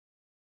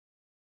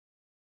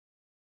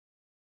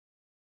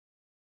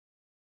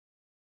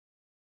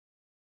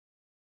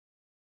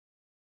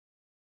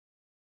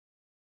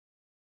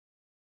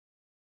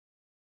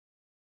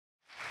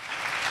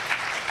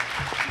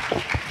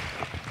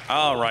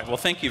All right, well,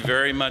 thank you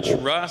very much,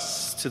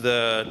 Russ, to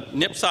the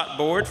NIPSOT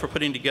board for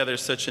putting together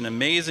such an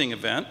amazing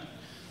event.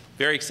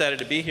 Very excited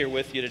to be here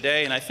with you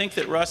today, and I think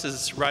that Russ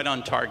is right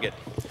on target.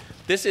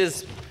 This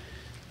is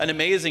an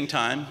amazing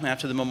time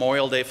after the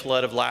Memorial Day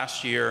flood of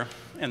last year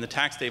and the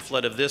Tax Day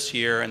flood of this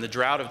year and the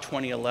drought of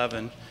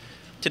 2011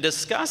 to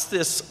discuss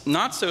this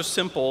not so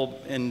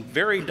simple and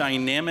very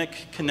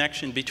dynamic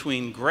connection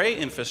between gray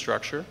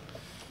infrastructure,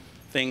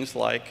 things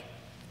like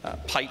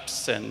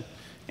pipes and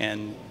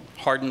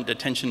hardened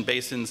detention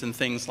basins and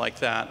things like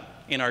that,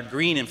 in our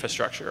green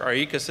infrastructure, our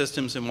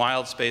ecosystems and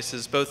wild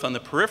spaces, both on the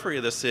periphery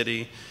of the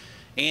city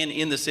and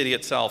in the city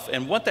itself,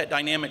 and what that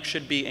dynamic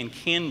should be and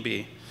can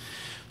be.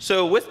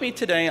 So with me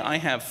today, I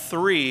have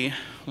three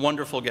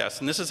wonderful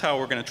guests, and this is how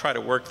we're going to try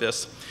to work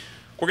this.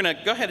 We're going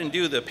to go ahead and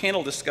do the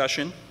panel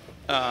discussion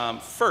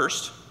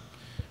first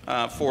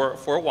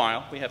for a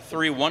while. We have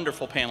three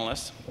wonderful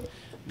panelists.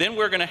 Then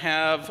we're going to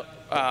have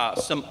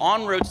some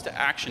on-roads to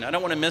action. I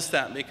don't want to miss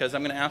that because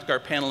I'm going to ask our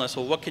panelists,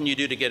 well, what can you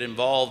do to get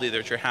involved either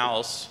at your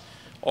house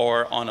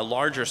or on a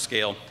larger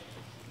scale?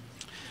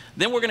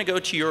 Then we're going to go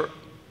to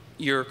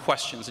your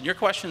questions, and your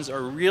questions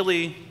are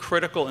really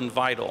critical and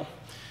vital.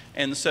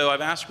 And so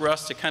I've asked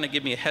Russ to kind of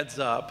give me a heads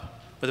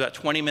up with about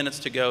 20 minutes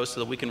to go so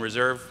that we can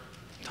reserve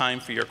time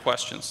for your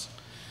questions.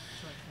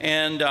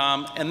 And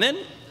then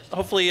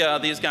hopefully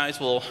these guys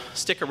will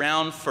stick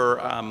around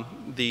for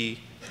the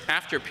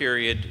after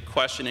period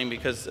questioning,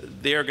 because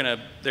they're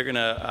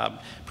gonna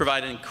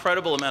provide an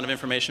incredible amount of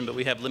information, but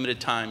we have limited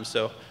time,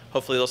 so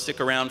hopefully they'll stick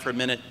around for a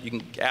minute. You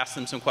can ask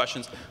them some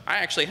questions. I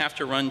actually have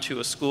to run to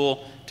a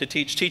school to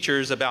teach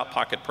teachers about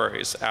pocket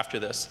prairies after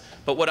this.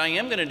 But what I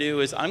am gonna do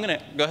is I'm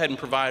gonna go ahead and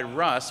provide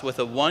Russ with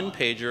a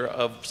one-pager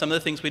of some of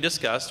the things we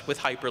discussed with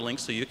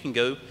hyperlinks, so you can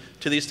go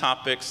to these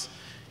topics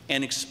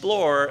and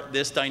explore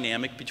this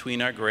dynamic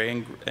between our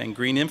gray and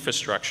green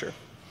infrastructure.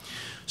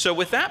 So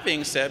with that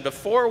being said,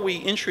 before we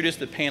introduce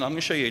the panel, I'm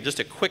going to show you just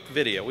a quick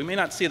video. We may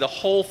not see the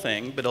whole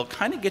thing, but it'll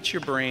kind of get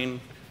your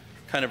brain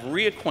kind of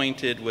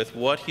reacquainted with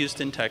what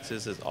Houston,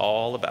 Texas is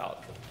all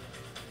about.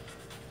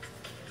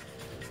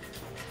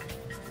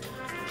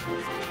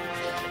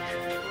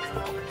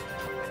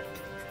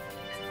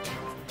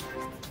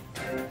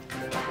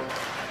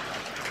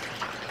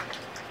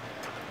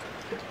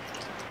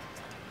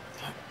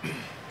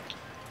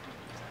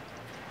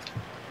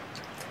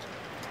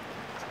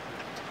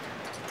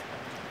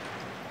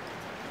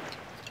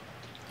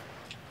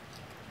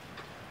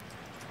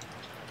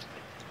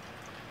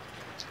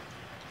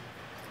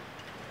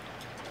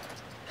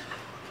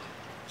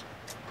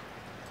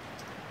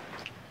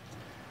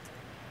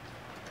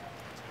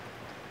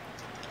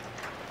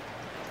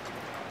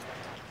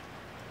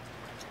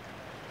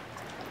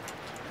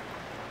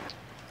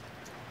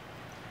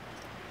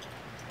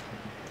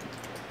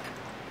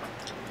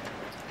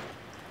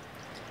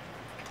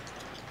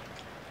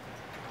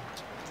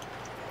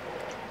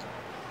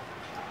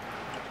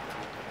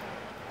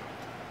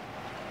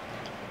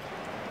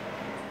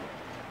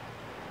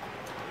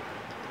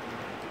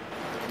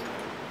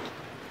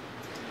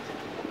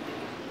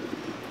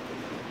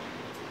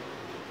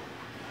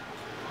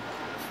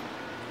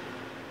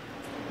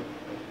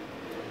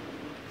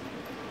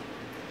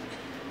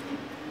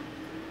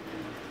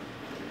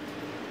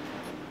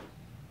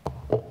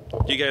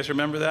 Do you guys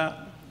remember that?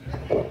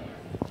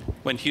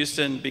 When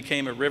Houston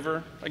became a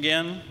river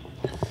again?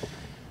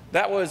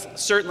 That was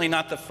certainly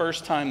not the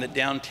first time that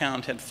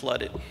downtown had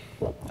flooded.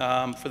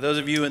 For those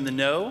of you in the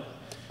know,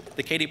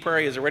 the Katy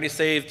Prairie has already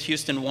saved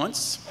Houston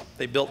once.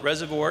 They built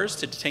reservoirs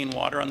to detain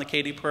water on the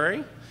Katy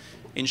Prairie,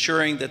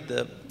 ensuring that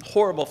the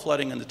horrible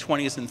flooding in the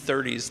 20s and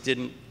 30s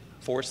didn't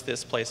force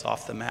this place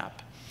off the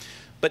map.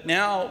 But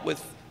now,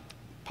 with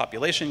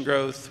population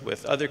growth,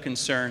 with other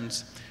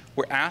concerns,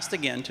 we're asked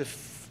again to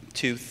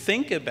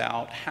think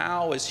about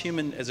how, as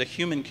a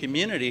human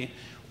community,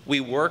 we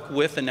work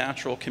with the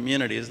natural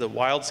communities, the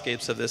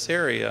wildscapes of this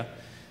area,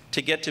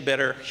 to get to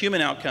better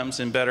human outcomes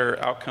and better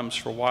outcomes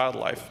for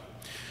wildlife.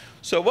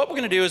 So what we're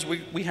going to do is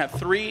we have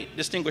three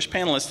distinguished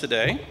panelists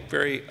today.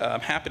 Very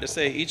happy to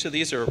say each of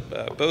these are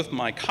both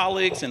my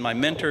colleagues and my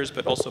mentors,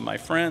 but also my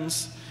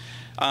friends.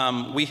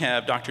 We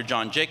have Dr.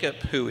 John Jacob,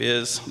 who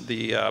is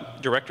the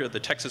director of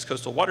the Texas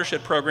Coastal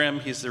Watershed Program.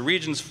 He's the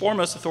region's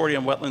foremost authority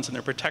on wetlands and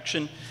their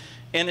protection,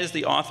 and is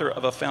the author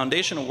of a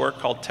foundational work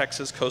called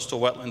Texas Coastal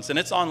Wetlands. And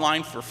it's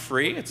online for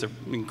free. It's an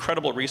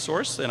incredible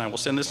resource, and I will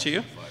send this to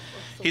you.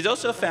 He's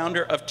also a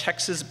founder of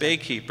Texas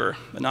Baykeeper,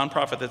 a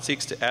nonprofit that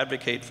seeks to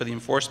advocate for the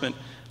enforcement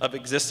of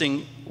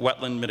existing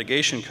wetland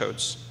mitigation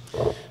codes.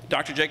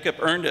 Dr. Jacob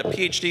earned a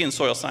PhD in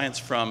soil science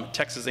from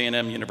Texas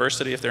A&M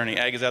University. If there are any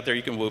Aggies out there,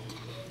 you can whoop.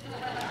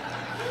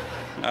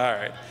 All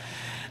right.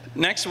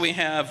 Next, we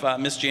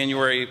have Ms.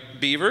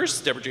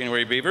 January-Bevers, Deborah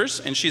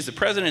January-Bevers, and she's the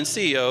president and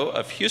CEO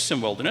of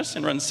Houston Wilderness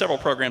and runs several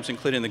programs,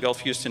 including the Gulf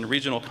Houston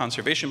Regional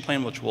Conservation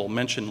Plan, which we'll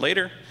mention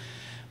later.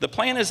 The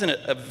plan is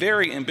a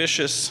very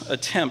ambitious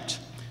attempt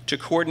to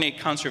coordinate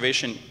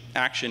conservation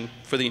action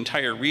for the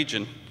entire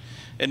region.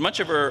 And much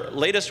of her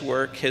latest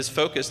work has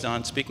focused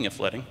on, speaking of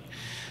flooding,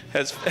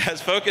 has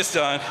focused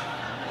on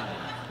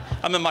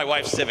I'm in my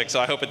wife's Civic, so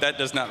I hope that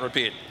does not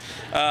repeat.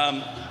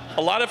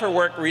 A lot of her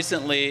work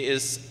recently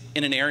is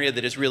in an area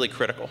that is really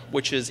critical,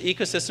 which is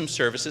ecosystem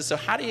services. So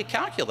how do you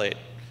calculate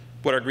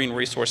what our green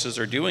resources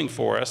are doing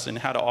for us and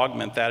how to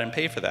augment that and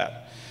pay for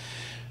that?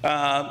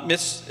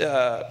 Miss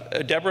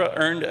Deborah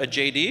earned a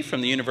JD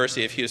from the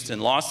University of Houston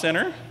Law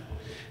Center,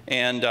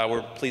 and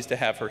we're pleased to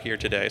have her here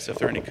today. So if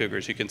there are any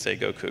Cougars, you can say,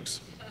 go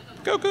Cougs.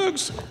 Go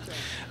Cougs.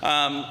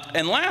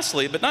 And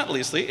lastly, but not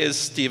leastly, is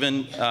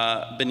Stephen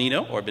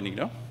Benigno, or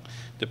Benigno,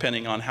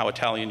 depending on how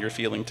Italian you're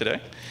feeling today.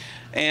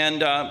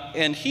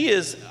 And he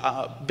has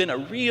been a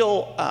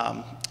real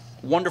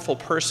wonderful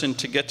person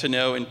to get to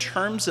know in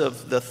terms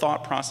of the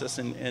thought process,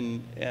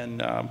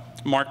 and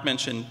Mark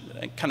mentioned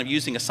kind of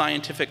using a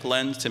scientific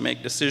lens to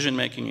make decision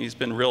making. He's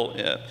been real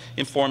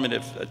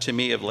informative to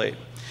me of late.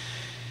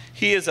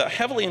 He is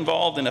heavily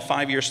involved in a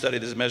 5-year study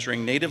that is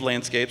measuring native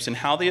landscapes and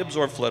how they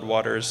absorb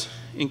floodwaters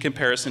in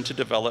comparison to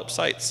developed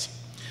sites.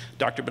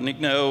 Dr.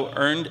 Benigno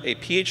earned a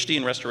PhD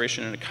in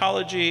restoration and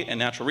ecology and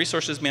natural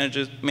resources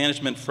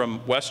management from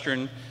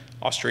Western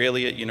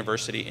Australia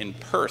University in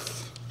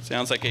Perth.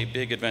 Sounds like a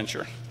big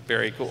adventure.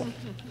 Very cool.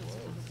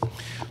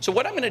 So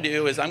what I'm going to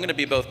do is I'm going to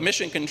be both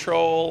mission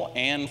control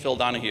and Phil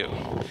Donahue.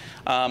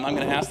 I'm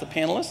going to ask the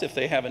panelists if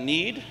they have a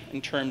need in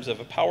terms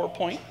of a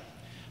PowerPoint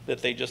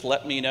that they just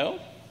let me know.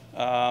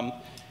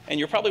 And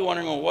you're probably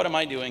wondering, well, what am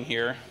I doing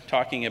here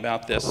talking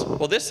about this?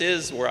 Well, this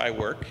is where I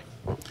work.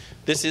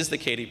 This is the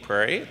Katy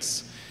Prairie.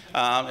 It's,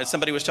 as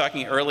somebody was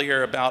talking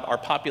earlier about our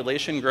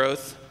population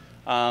growth,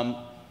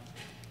 the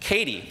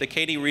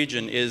Katy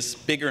region is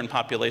bigger in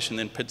population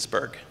than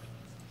Pittsburgh.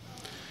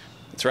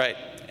 That's right.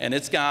 And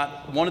it's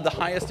got one of the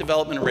highest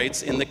development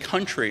rates in the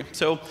country.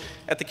 So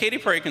at the Katy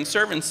Prairie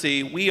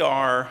Conservancy, we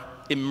are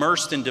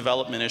immersed in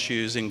development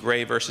issues in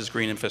gray versus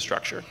green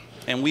infrastructure.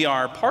 And we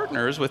are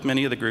partners with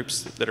many of the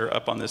groups that are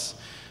up on this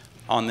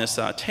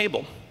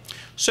table.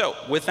 So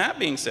with that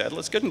being said,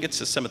 let's go ahead and get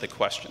to some of the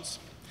questions.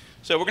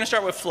 So we're going to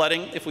start with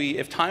flooding.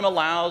 If time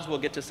allows, we'll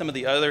get to some of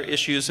the other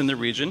issues in the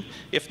region.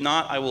 If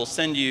not, I will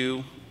send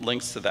you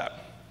links to that.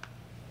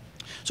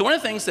 So one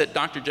of the things that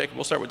Dr. Jacob,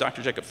 we'll start with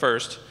Dr. Jacob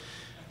first.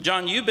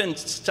 John, you've been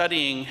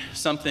studying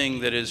something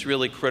that is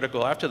really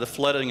critical. After the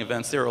flooding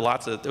events, there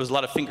was a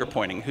lot of finger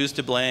pointing. Who's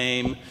to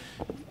blame?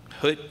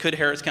 Could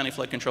Harris County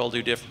Flood Control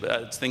do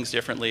things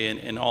differently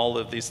in all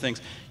of these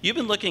things? You've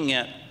been looking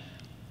at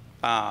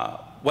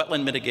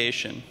wetland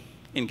mitigation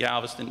in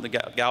Galveston, the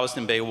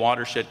Galveston Bay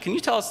watershed. Can you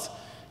tell us,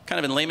 kind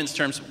of in layman's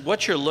terms,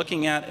 what you're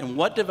looking at and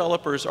what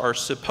developers are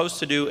supposed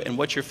to do and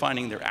what you're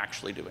finding they're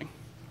actually doing?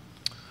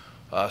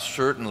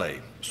 Certainly.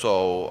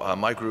 So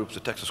my group, the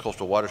Texas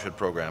Coastal Watershed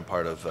Program,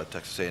 part of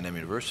Texas A&M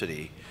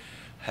University,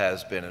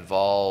 has been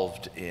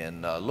involved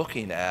in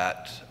looking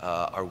at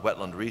our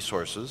wetland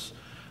resources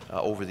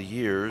over the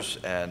years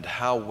and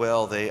how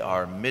well they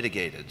are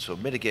mitigated. So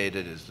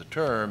mitigated is the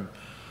term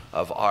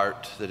of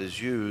art that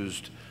is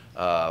used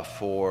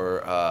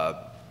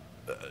for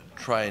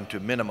trying to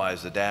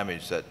minimize the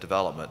damage that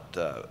development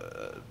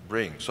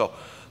brings. So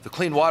the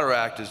Clean Water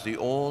Act is the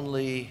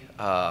only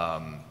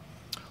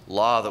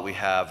law that we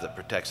have that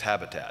protects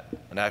habitat.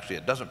 And actually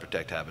it doesn't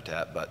protect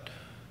habitat, but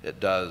it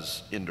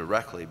does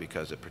indirectly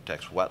because it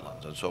protects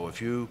wetlands. And so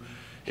if you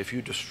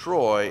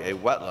destroy a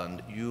wetland,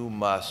 you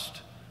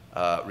must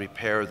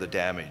repair the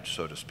damage,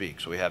 so to speak.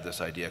 So we have this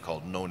idea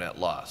called no net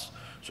loss.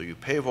 So you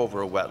pave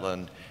over a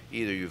wetland,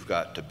 either you've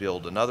got to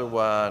build another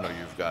one or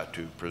you've got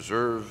to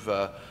preserve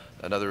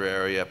another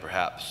area,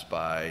 perhaps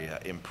by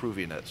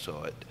improving it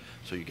so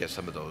you get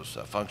some of those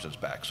functions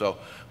back. So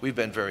we've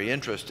been very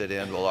interested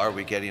in, well, are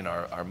we getting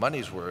our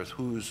money's worth?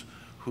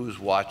 Who's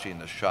watching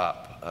the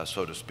shop,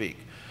 so to speak?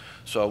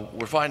 So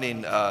we're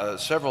finding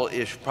several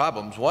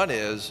problems. One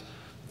is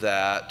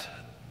that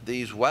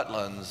these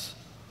wetlands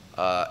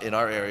in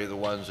our area, the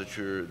ones that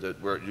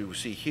you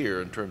see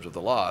here in terms of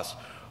the loss,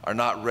 are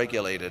not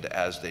regulated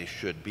as they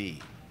should be.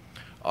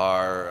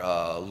 Our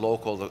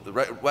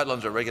the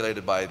wetlands are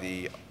regulated by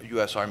the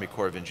U.S. Army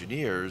Corps of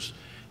Engineers,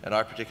 and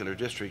our particular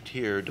district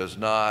here does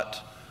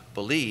not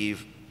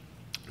believe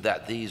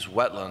that these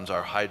wetlands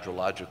are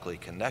hydrologically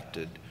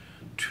connected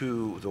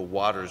to the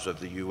waters of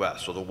the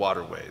U.S., so the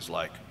waterways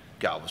like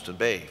Galveston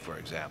Bay, for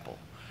example.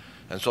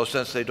 And so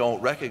since they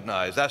don't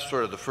recognize, that's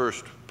sort of the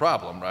first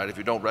problem, right? If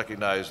you don't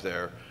recognize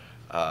they're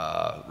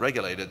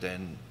regulated,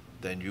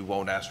 then you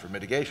won't ask for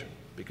mitigation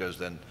because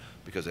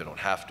they don't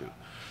have to.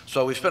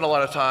 So we spent a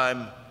lot of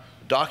time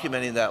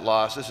documenting that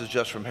loss. This is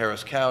just from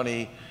Harris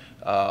County.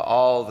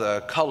 All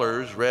the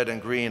colors, red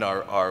and green,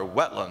 are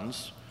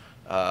wetlands,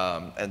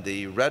 and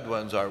the red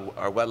ones are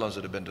wetlands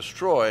that have been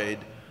destroyed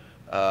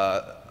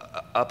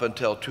up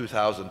until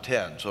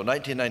 2010. So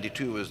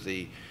 1992 was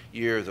the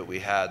year that we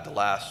had the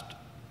last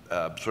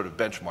sort of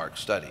benchmark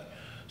study.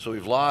 So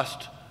we've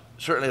lost,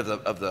 certainly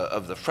of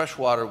the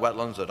freshwater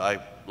wetlands that I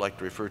like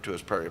to refer to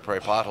as prairie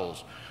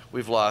potholes,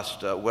 we've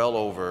lost well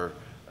over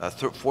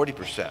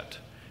 40%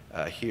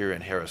 here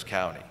in Harris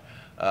County.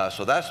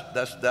 So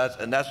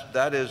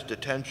that is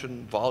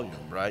detention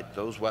volume, right?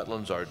 Those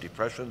wetlands are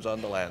depressions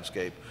on the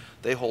landscape.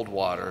 They hold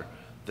water.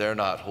 they're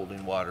not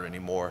holding water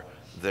anymore.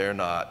 They're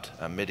not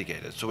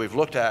mitigated. So we've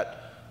looked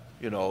at,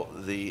 you know,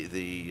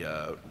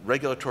 the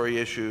regulatory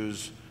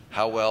issues.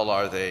 How well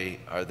are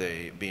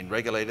they being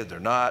regulated?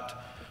 They're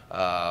not.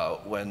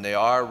 When they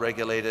are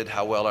regulated,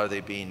 how well are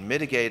they being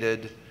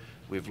mitigated?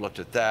 We've looked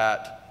at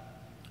that.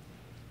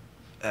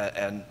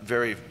 And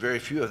very, very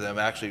few of them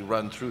actually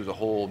run through the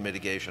whole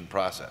mitigation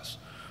process.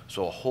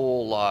 So a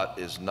whole lot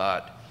is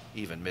not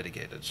even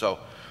mitigated. So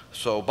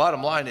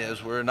bottom line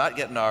is we're not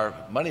getting our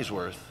money's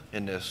worth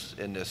in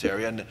this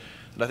area. And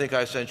I think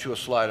I sent you a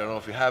slide. I don't know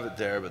if you have it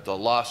there, but the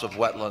loss of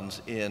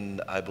wetlands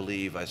in, I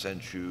believe I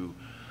sent you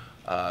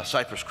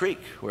Cypress Creek,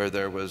 where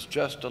there was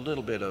just a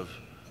little bit of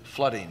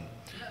flooding.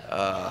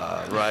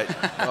 Right?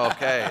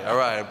 Okay. All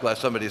right. I'm glad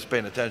somebody's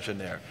paying attention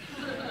there.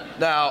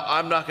 Now,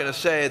 I'm not going to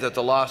say that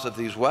the loss of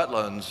these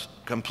wetlands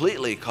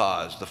completely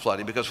caused the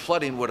flooding, because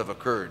flooding would have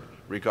occurred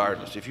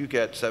regardless. If you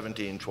get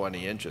 17,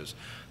 20 inches,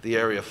 the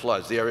area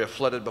floods. The area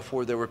flooded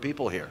before there were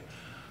people here.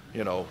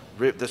 You know,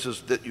 this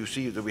is that you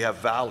see that we have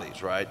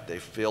valleys, right? They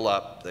fill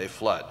up, they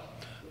flood.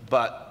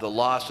 But the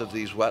loss of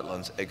these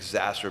wetlands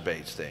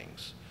exacerbates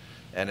things.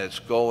 And it's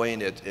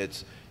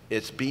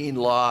being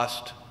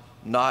lost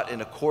not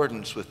in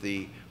accordance with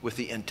the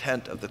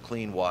intent of the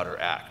Clean Water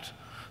Act.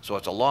 So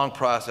it's a long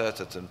process.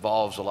 It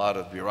involves a lot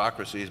of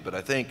bureaucracies, but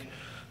I think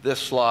this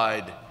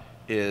slide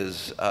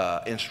is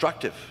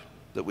instructive.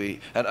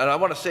 And I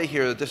want to say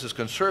here that this is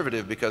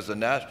conservative because the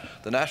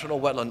National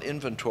Wetland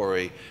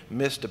Inventory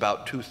missed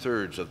about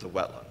 2/3 of the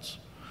wetlands.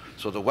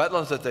 So the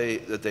wetlands that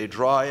they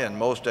draw in,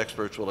 most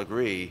experts will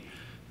agree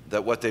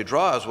that what they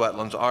draw as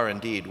wetlands are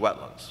indeed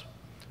wetlands,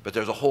 but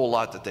there's a whole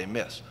lot that they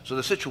miss. So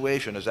the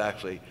situation is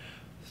actually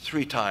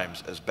 3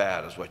 times as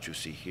bad as what you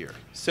see here.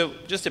 So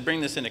just to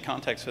bring this into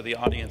context for the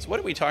audience, what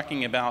are we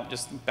talking about,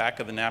 just back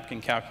of the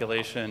napkin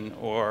calculation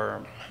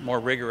or more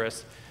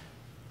rigorous?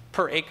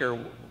 Per acre,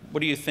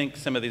 what do you think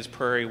some of these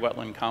prairie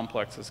wetland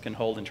complexes can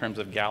hold in terms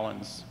of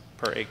gallons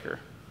per acre?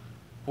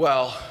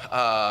 Well,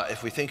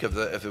 if we think of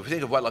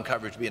wetland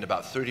coverage being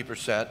about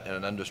 30% in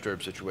an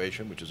undisturbed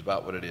situation, which is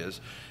about what it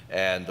is,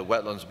 and the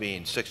wetlands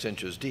being 6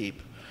 inches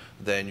deep,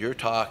 then you're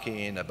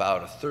talking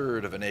about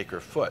 1/3 of an acre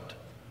foot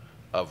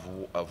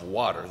of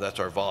water. That's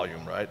our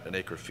volume, right? An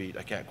acre feet.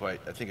 I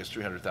think it's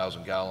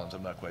 300,000 gallons.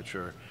 I'm not quite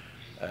sure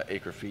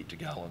acre feet to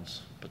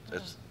gallons, but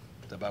that's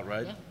about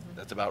right? Yeah.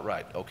 That's about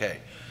right. Okay.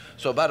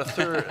 So about a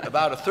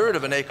third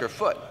of an acre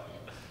foot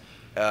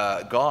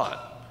gone.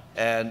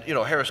 And, you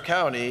know, Harris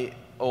County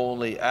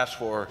only asks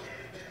for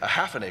a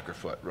half an acre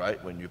foot,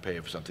 right, when you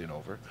pave something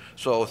over.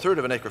 So a third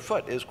of an acre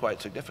foot is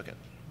quite significant.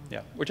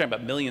 Yeah, we're talking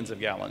about millions of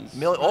gallons.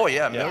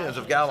 Millions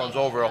of gallons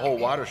over a whole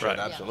watershed,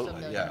 right.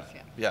 Absolutely,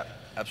 yeah,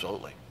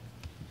 absolutely.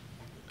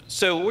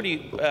 So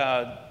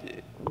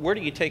where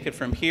do you take it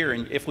from here?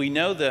 And if we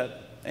know that,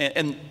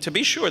 and to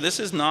be sure, this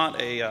is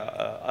not a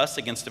us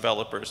against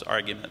developers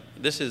argument.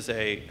 This is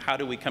a how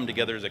do we come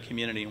together as a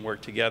community and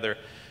work together.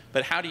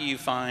 But how do you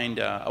find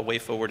a way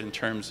forward in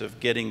terms of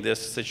getting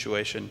this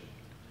situation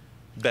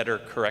better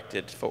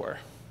corrected for?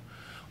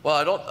 Well,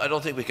 I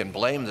don't think we can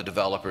blame the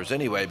developers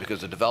anyway,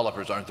 because the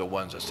developers aren't the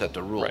ones that set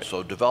the rules. Right.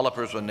 So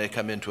developers, when they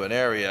come into an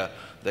area,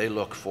 they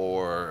look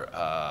for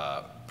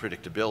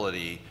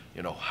predictability.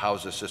 You know,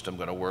 how's the system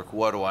going to work?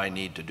 What do I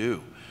need to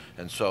do?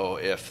 And so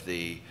if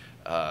the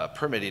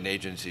permitting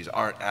agencies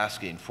aren't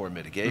asking for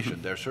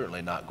mitigation, they're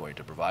certainly not going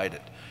to provide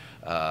it.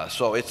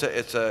 So it's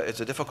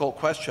a difficult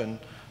question.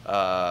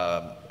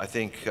 I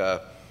think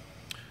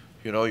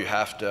you know, you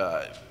have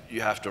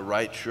to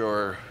write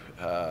your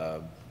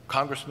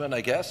congressman,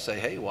 I guess, say,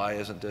 hey, why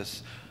isn't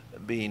this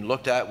being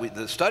looked at?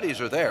 The studies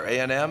are there.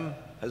 A&M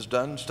has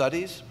done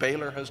studies.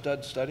 Baylor has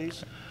done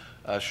studies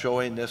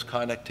showing this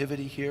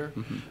connectivity here.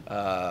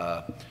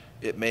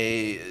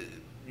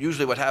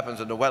 Usually what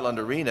happens in the wetland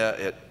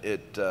arena,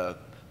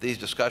 these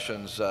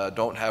discussions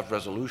don't have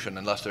resolution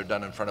unless they're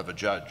done in front of a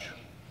judge.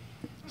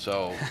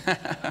 So,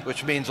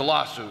 which means a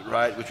lawsuit,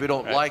 right? Which we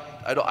don't like.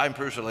 I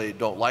personally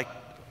don't like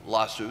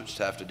lawsuits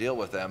to have to deal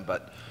with them,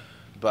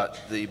 but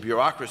the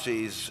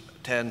bureaucracies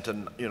tend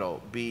to, you know,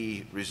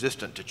 be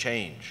resistant to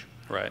change.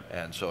 Right.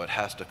 And so it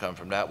has to come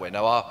from that way.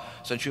 Now,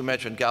 since you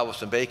mentioned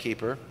Galveston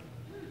Baykeeper,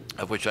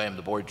 of which I am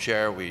the board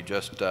chair, we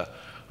just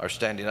are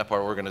standing up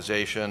our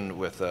organization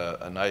with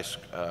a nice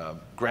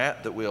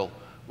grant that we'll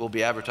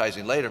be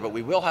advertising later. But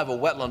we will have a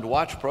wetland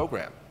watch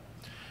program,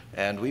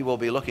 and we will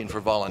be looking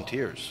for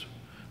volunteers.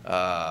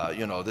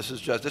 You know, this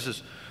is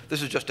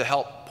just to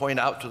help point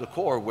out to the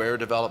Corps where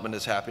development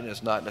is happening.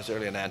 It's not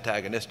necessarily an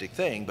antagonistic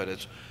thing,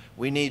 but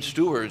we need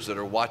stewards that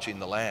are watching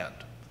the land.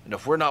 And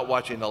if we're not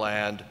watching the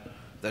land,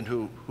 then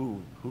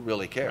who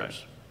really cares?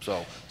 Right.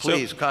 So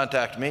please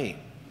contact me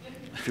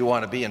if you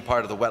want to be in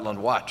part of the Wetland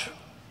Watch.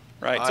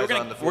 Right. So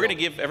we're going to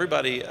give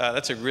everybody,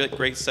 that's a great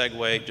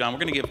segue, John. We're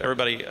going to give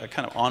everybody a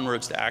kind of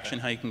on-roads to action,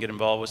 how you can get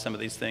involved with some of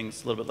these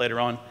things a little bit later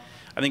on.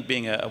 I think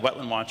being a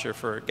wetland watcher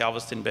for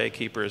Galveston Bay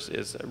Keepers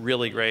is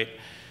really great.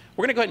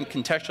 We're going to go ahead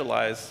and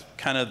contextualize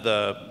kind of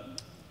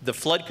the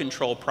flood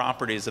control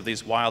properties of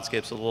these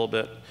wildscapes a little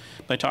bit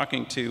by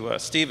talking to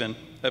Stephen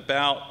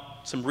about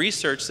some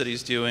research that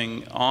he's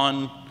doing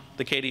on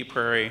the Katy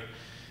Prairie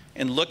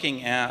and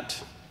looking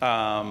at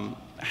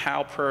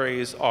how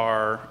prairies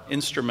are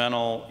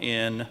instrumental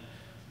in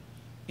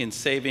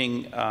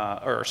saving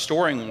or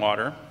storing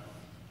water,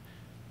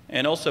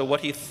 and also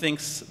what he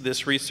thinks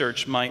this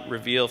research might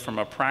reveal from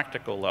a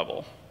practical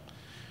level.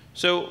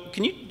 So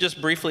can you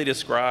just briefly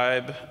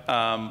describe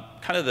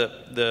kind of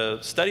the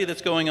study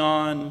that's going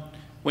on,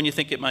 when you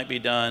think it might be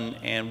done,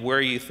 and where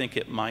you think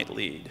it might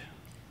lead?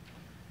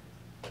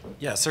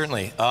 Yeah,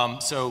 certainly.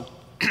 So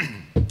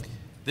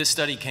this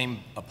study came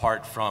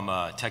apart from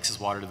a Texas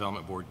Water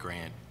Development Board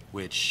grant,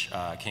 which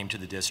came to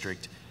the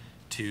district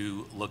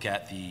to look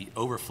at the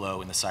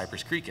overflow in the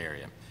Cypress Creek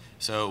area.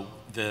 So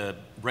the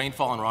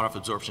rainfall and runoff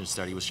absorption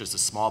study was just a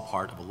small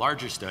part of a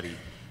larger study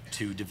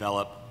to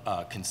develop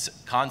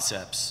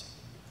concepts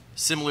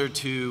similar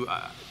to,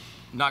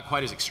 not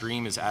quite as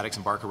extreme as Addicks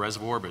and Barker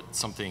Reservoir, but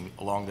something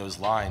along those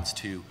lines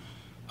to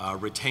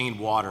retain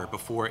water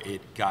before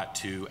it got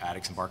to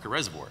Addicks and Barker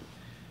Reservoir.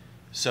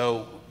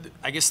 So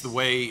I guess the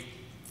way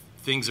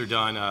things are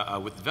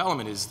done with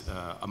development is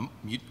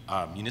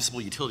a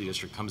municipal utility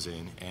district comes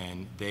in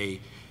and they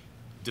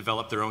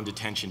develop their own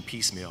detention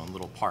piecemeal in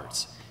little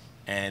parts.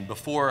 And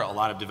before a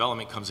lot of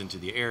development comes into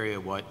the area,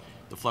 what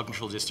the flood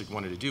control district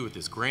wanted to do with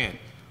this grant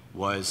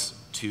was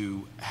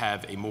to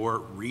have a more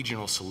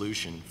regional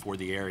solution for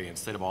the area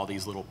instead of all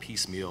these little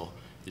piecemeal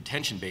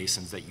detention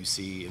basins that you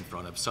see in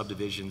front of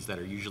subdivisions that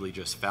are usually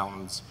just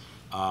fountains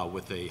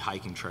with a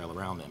hiking trail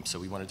around them. So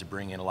we wanted to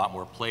bring in a lot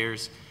more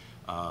players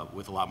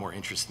with a lot more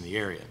interest in the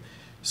area.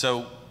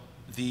 So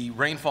the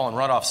rainfall and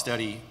runoff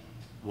study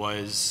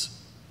was,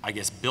 I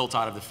guess, built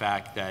out of the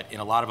fact that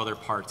in a lot of other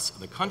parts of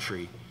the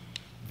country,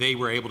 they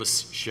were able to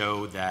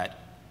show that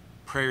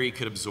Prairie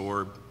could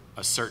absorb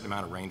a certain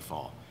amount of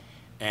rainfall.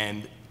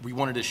 And we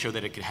wanted to show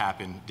that it could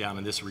happen down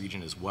in this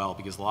region as well,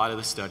 because a lot of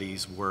the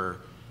studies were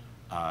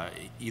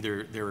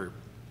either they were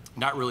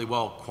not really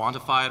well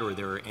quantified or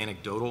they were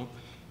anecdotal,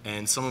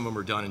 and some of them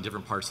were done in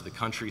different parts of the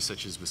country,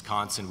 such as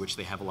Wisconsin, which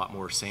they have a lot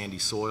more sandy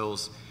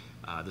soils.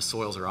 The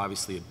soils are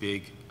obviously a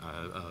big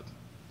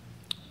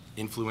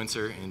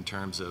influencer in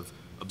terms of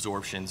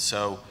absorption.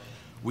 So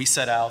we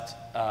set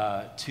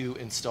out to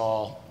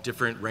install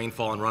different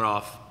rainfall and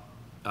runoff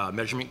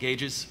measurement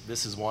gauges.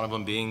 This is one of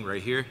them being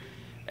right here.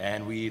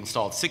 And we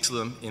installed 6 of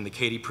them in the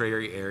Katy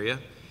Prairie area.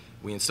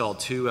 We installed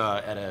 2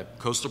 at a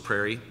coastal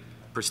prairie,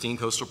 pristine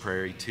coastal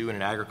prairie, 2 in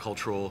an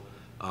agricultural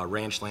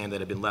ranch land that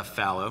had been left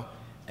fallow,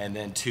 and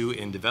then 2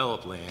 in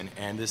developed land.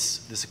 And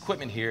this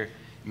equipment here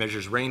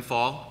measures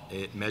rainfall.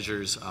 It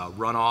measures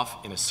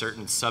runoff in a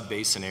certain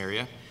sub-basin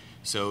area.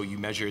 So you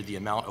measure the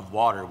amount of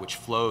water which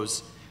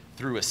flows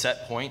through a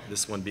set point,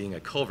 this one being a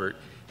culvert,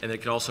 and it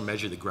can also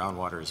measure the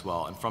groundwater as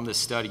well. And from this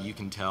study, you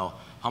can tell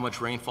how much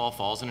rainfall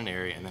falls in an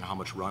area and then how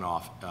much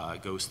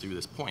runoff goes through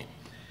this point.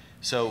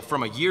 So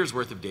from a year's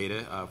worth of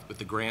data, with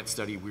the grant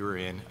study we were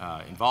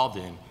involved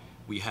in,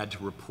 we had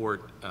to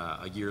report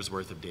a year's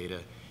worth of data.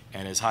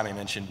 And as Jaime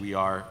mentioned, we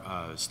are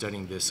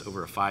studying this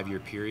over a 5-year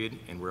period,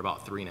 and we're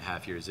about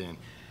 3.5 years in.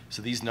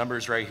 So these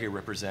numbers right here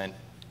represent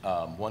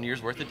 1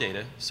 year's worth of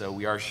data. So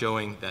we are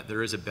showing that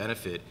there is a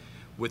benefit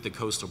with the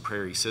coastal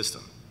prairie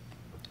system.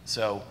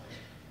 So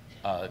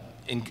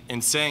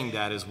in saying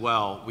that as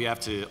well, we have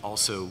to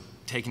also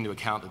take into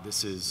account that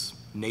this is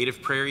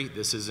native prairie,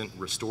 this isn't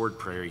restored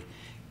prairie.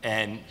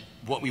 And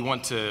what we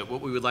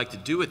would like to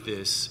do with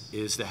this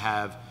is to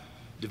have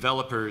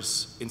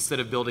developers, instead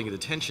of building a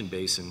detention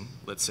basin,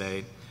 let's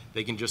say,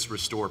 they can just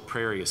restore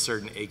prairie, a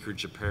certain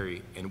acreage of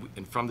prairie.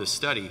 And from this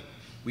study,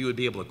 we would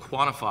be able to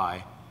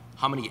quantify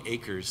how many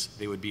acres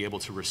they would be able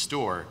to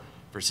restore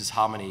versus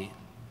how many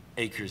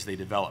acres they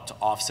develop to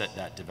offset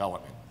that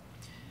development.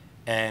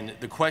 And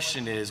the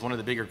question is, one of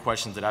the bigger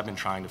questions that I've been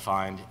trying to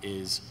find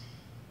is,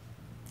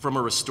 from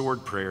a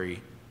restored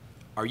prairie,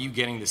 are you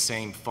getting the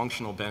same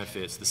functional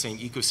benefits, the same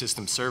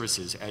ecosystem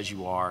services as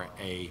you are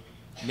a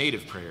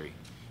native prairie?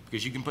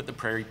 Because you can put the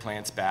prairie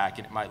plants back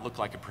and it might look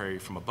like a prairie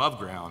from above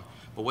ground,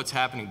 but what's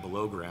happening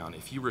below ground?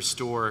 If you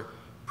restore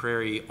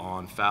prairie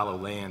on fallow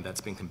land that's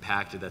been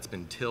compacted, that's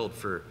been tilled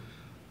for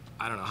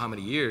I don't know how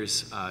many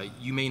years,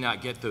 you may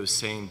not get those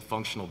same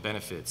functional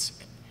benefits.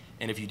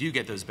 And if you do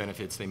get those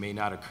benefits, they may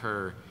not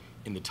occur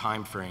in the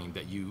time frame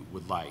that you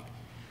would like.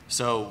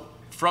 So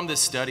from this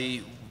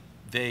study,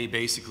 they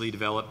basically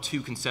developed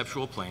 2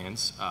 conceptual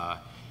plans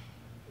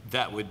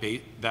that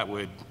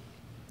would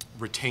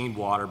retain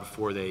water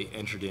before they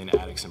entered in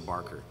Addicks and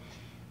Barker.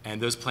 And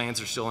those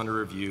plans are still under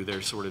review.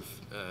 They're sort of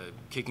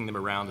kicking them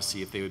around to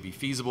see if they would be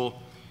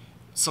feasible.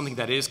 Something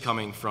that is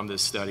coming from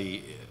this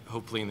study,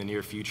 hopefully in the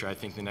near future, I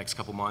think the next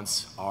couple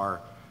months, are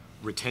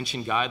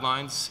retention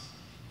guidelines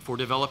for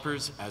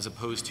developers as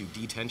opposed to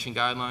detention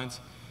guidelines.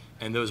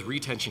 And those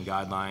retention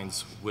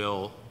guidelines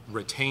will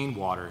retain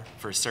water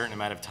for a certain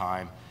amount of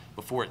time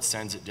before it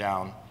sends it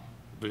down,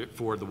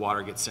 before the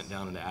water gets sent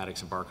down into Addicks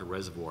and Barker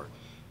Reservoir.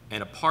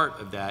 And a part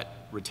of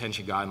that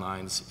retention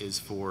guidelines is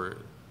for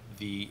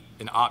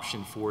an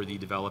option for the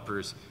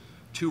developers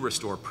to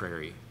restore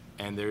prairie.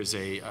 And there's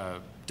a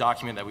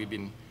document that we've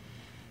been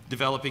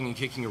developing and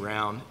kicking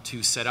around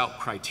to set out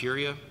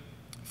criteria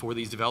for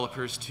these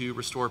developers to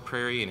restore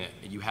prairie, and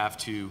you have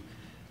to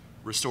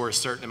restore a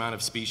certain amount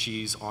of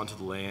species onto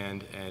the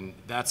land, and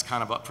that's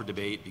kind of up for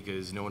debate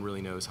because no one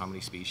really knows how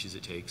many species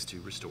it takes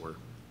to restore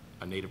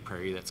a native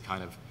prairie. That's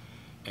kind of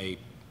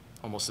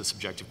almost a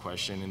subjective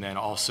question. And then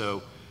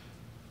also,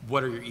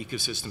 what are your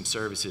ecosystem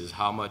services?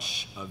 How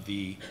much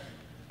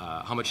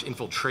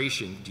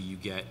infiltration do you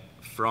get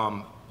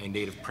from a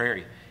native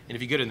prairie? And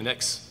if you go to the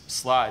next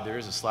slide, there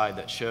is a slide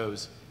that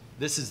shows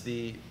this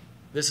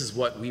is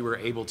what we were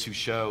able to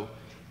show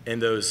in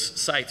those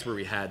sites where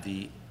we had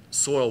the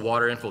soil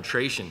water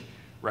infiltration.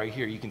 Right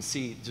here, you can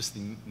see just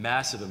the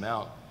massive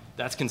amount.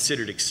 That's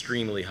considered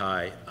extremely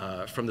high.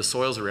 From the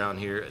soils around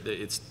here,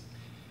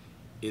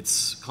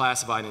 it's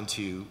classified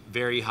into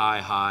very high,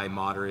 high,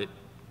 moderate,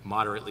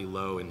 moderately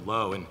low, and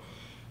low. And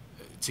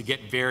to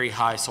get very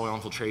high soil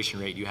infiltration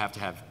rate, you have to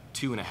have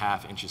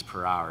 2.5 inches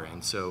per hour.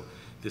 And so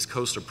this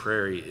coastal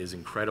prairie is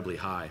incredibly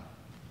high.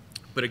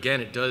 But again,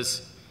 it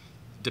does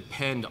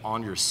depend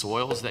on your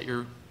soils that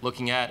you're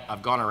looking at.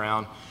 I've gone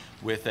around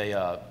with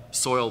a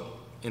soil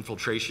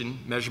infiltration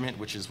measurement,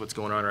 which is what's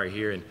going on right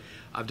here. And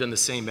I've done the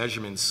same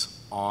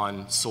measurements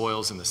on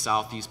soils in the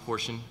southeast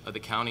portion of the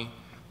county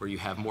where you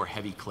have more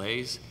heavy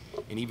clays.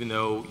 And even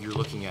though you're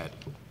looking at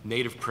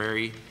native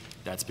prairie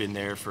that's been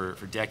there for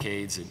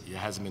decades and it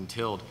hasn't been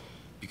tilled,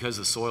 because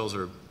the soils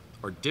are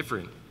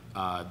different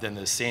than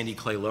the sandy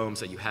clay loams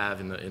that you have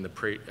in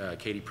the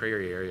Katy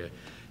Prairie area,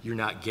 you're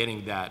not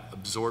getting that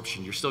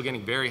absorption. You're still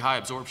getting very high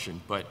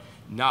absorption, but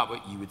not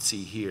what you would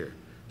see here.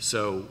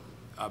 So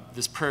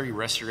this prairie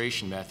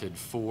restoration method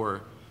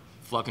for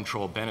flood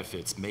control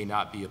benefits may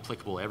not be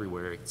applicable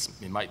everywhere.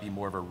 It might be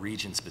more of a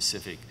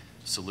region-specific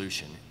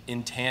solution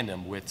in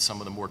tandem with some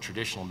of the more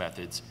traditional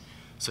methods,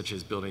 such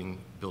as building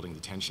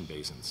detention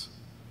basins.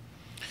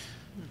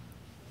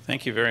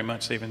 Thank you very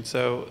much, Stephen.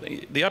 So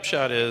the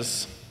upshot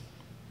is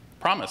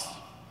promise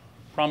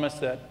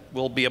that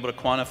we'll be able to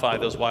quantify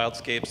those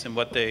wildscapes and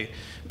what they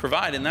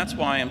provide. And that's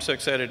why I'm so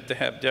excited to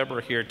have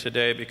Deborah here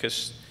today,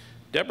 because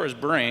Deborah's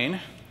brain,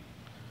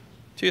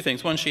 two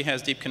things. One, she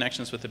has deep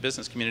connections with the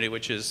business community,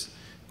 which is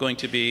going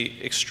to be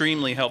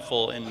extremely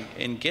helpful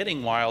in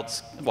getting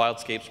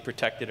wildscapes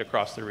protected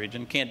across the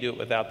region. Can't do it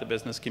without the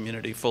business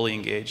community fully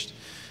engaged,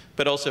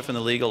 but also from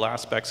the legal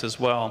aspects as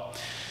well.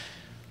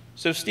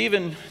 So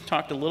Stephen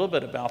talked a little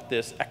bit about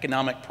this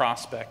economic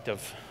prospect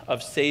of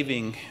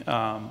saving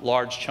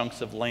large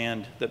chunks of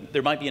land, that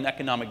there might be an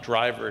economic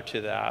driver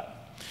to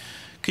that.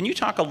 Can you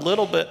talk a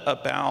little bit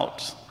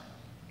about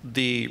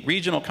the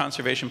regional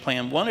conservation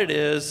plan, what it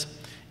is,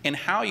 and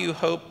how you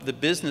hope the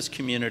business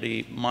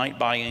community might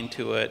buy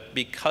into it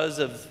because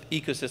of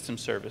ecosystem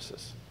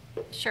services?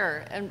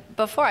 Sure, and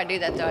before I do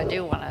that though, I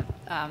do want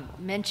to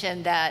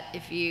mention that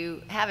if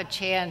you have a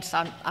chance,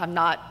 I'm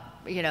not,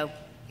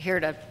 here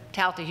to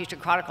tout the Houston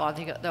Chronicle,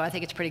 though I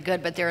think it's pretty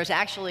good, but there is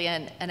actually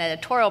an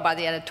editorial by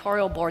the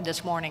editorial board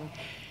this morning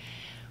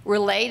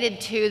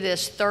related to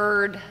this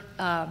third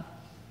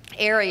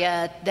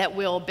area that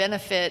will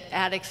benefit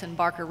Addicks and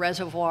Barker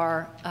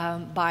Reservoir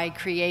by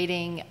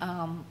creating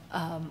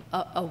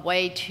a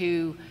way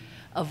to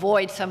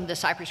avoid some of the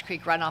Cypress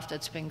Creek runoff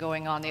that's been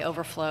going on, the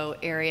overflow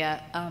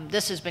area.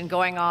 This has been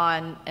going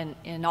on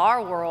in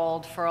our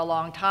world for a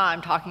long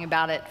time, talking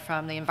about it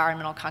from the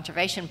environmental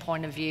conservation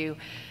point of view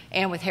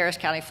and with Harris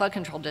County Flood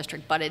Control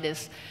District, but it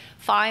is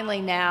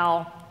finally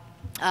now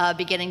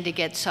beginning to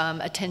get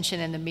some attention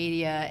in the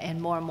media,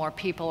 and more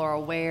people are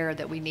aware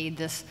that we need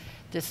this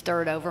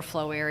third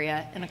overflow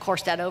area. And of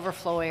course that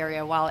overflow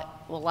area, while it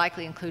will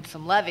likely include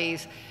some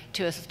levees,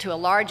 to a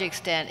large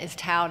extent is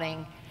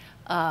touting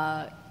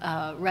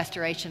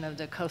restoration of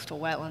the coastal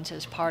wetlands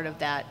as part of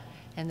that,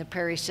 and the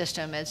prairie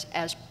system as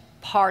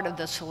part of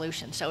the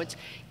solution. So it's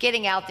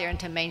getting out there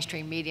into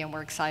mainstream media, and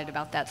we're excited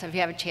about that. So if you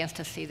have a chance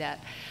to see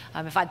that,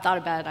 if I'd thought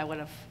about it, I would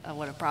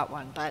have brought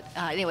one. But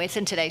anyway, it's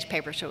in today's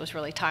paper, so it was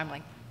really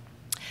timely.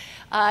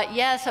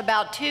 Yes,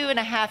 about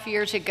 2.5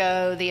 years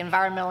ago, the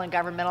environmental and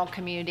governmental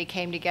community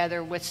came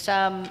together with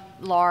some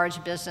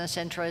large business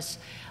interests,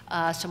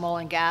 some oil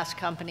and gas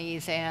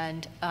companies,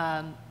 and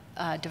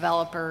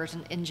developers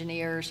and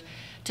engineers,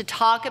 to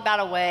talk about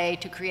a way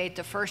to create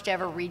the first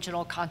ever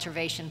regional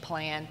conservation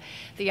plan.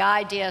 The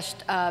idea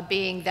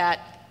being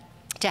that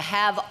to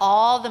have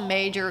all the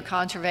major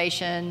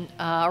conservation,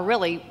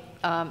 really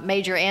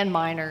major and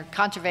minor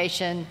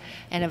conservation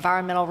and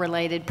environmental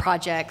related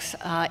projects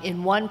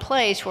in one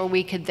place where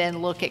we could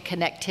then look at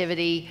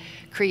connectivity,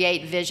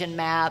 create vision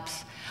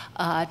maps,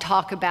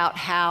 talk about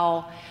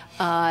how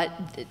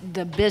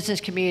the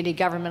business community,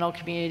 governmental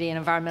community, and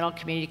environmental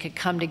community could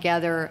come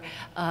together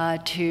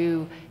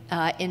to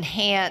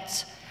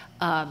enhance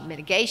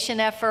mitigation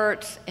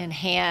efforts,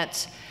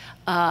 enhance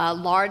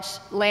large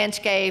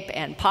landscape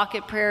and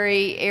pocket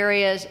prairie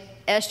areas,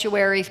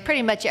 estuaries,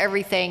 pretty much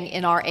everything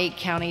in our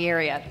 8-county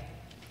area.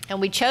 And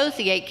we chose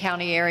the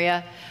 8-county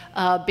area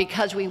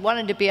because we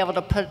wanted to be able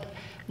to put,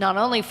 not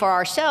only for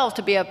ourselves,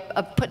 to be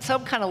put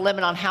some kind of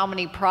limit on how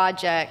many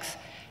projects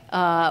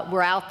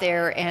were out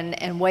there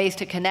and ways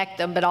to connect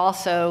them, but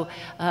also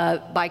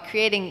by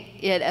creating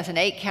it as an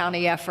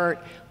 8-county effort,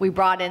 we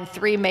brought in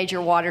 3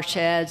 major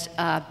watersheds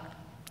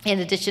in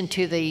addition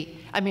to the,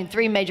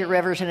 3 major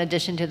rivers in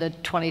addition to the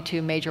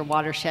 22 major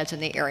watersheds in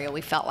the area.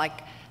 We felt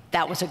like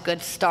that was a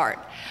good start.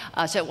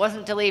 So it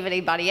wasn't to leave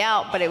anybody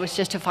out, but it was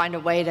just to find a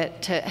way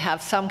to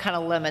have some kind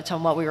of limits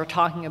on what we were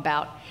talking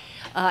about.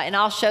 And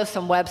I'll show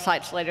some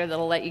websites later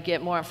that'll let you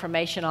get more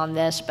information on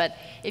this. But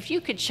if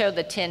you could show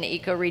the 10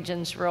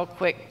 ecoregions real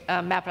quick,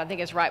 map, I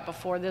think it's right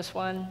before this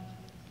one.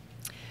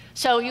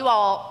 So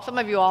some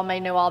of you all may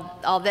know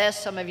all this,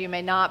 some of you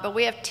may not, but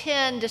we have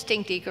 10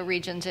 distinct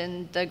ecoregions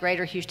in the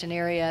greater Houston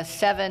area,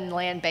 7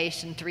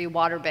 land-based and 3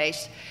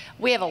 water-based.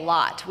 We have a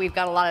lot. We've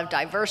got a lot of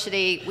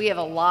diversity. We have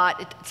a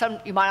lot,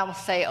 you might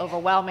almost say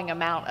overwhelming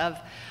amount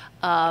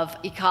of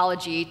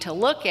ecology to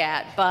look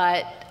at,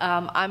 but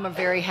I'm a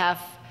very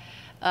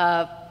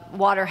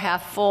water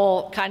half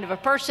full kind of a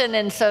person,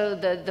 and so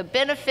the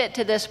benefit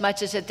to this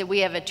much is that we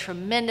have a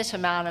tremendous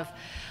amount of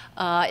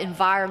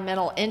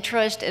environmental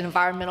interest and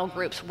environmental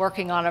groups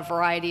working on a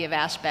variety of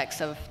aspects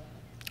of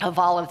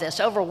all of this.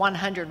 Over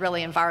 100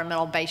 really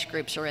environmental-based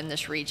groups are in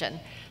this region.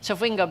 So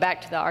if we can go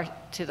back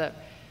to the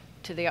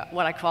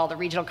what I call the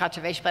regional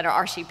conservation plan, or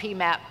RCP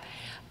map.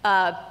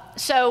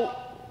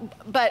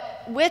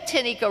 But with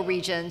 10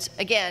 ecoregions,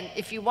 again,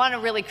 if you want to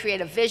really create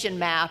a vision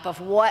map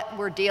of what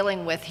we're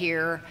dealing with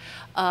here,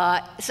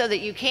 so that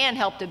you can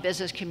help the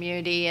business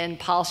community and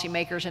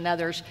policymakers and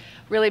others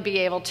really be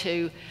able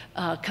to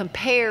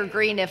compare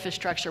green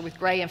infrastructure with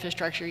gray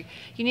infrastructure,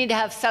 you need to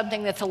have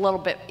something that's a little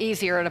bit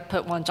easier to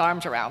put one's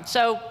arms around.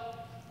 So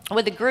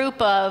with a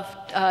group of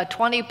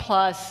 20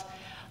 plus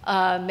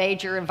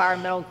major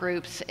environmental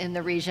groups in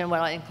the region,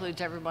 well, it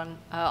includes everyone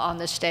on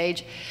this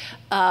stage,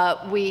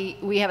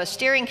 we have a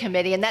steering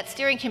committee, and that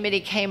steering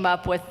committee came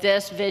up with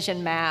this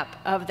vision map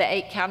of the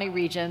 8-county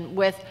region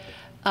with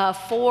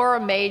 4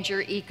 major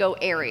eco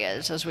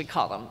areas, as we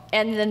call them.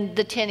 And then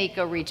the 10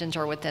 ecoregions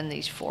are within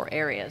these 4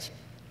 areas.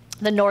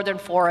 The northern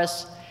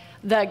forests,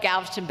 the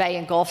Galveston Bay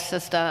and Gulf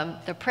system,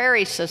 the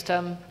Prairie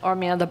system, or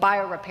the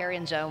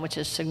bioriparian zone, which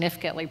is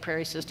significantly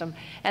Prairie system,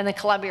 and the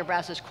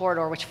Columbia-Brazos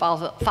corridor, which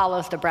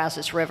follows the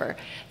Brazos River.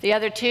 The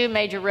other 2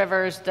 major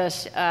rivers, the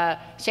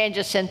San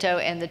Jacinto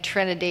and the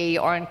Trinity,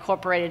 are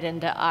incorporated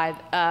into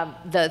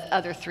the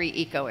other 3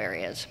 eco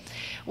areas.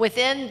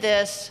 Within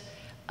this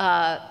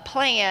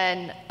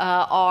plan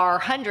are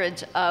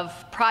hundreds of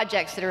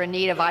projects that are in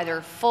need of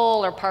either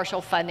full or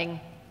partial funding.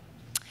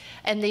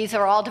 And these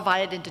are all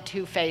divided into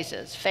 2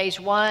 phases. Phase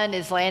 1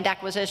 is land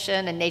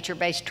acquisition and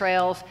nature-based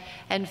trails,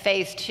 and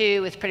phase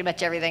 2 is pretty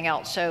much everything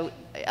else. So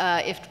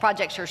if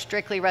projects are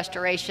strictly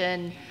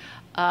restoration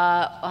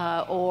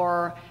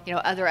or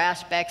other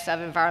aspects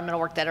of environmental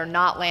work that are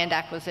not land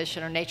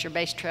acquisition or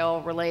nature-based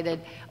trail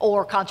related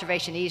or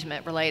conservation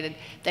easement related,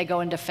 they go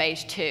into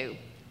phase 2.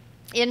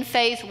 In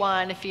phase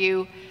 1, if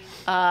you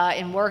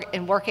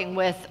in working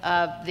with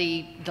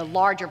the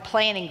larger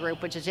planning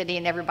group, which is any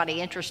and everybody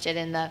interested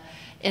in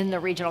the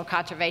regional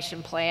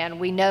conservation plan,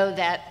 we know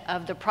that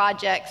of the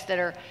projects that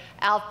are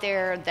out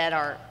there that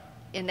are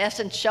in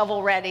essence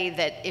shovel ready,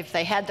 that if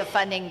they had the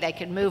funding they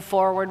could move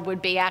forward,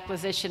 would be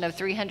acquisition of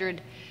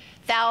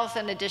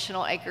 300,000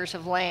 additional acres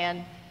of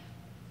land.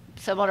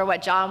 Similar to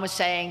what John was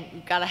saying,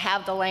 you've got to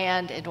have the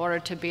land in order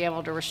to be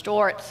able to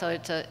restore it, so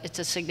it's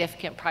a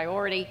significant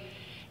priority.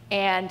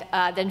 And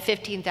then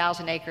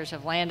 15,000 acres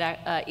of land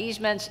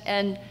easements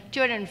and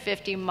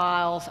 250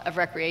 miles of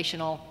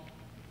recreational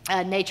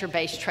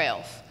nature-based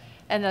trails.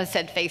 And as I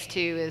said, phase 2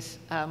 is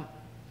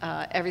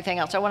everything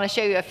else. I want to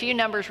show you a few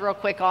numbers real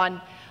quick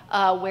on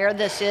where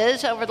this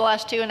is over the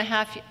last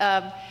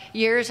 2.5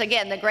 years.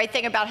 Again, the great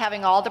thing about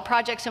having all the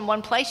projects in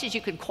one place is you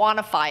can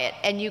quantify it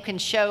and you can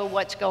show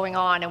what's going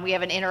on. And we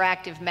have an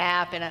interactive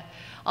map and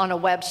on a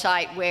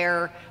website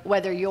where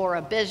whether you're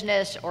a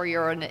business or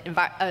you're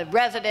a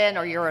resident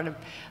or you're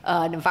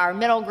an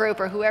environmental group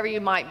or whoever you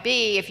might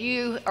be, if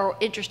you are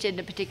interested in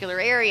a particular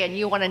area and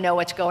you want to know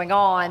what's going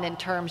on in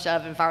terms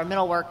of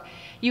environmental work,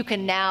 you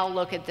can now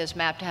look at this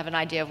map to have an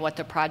idea of what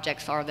the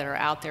projects are that are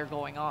out there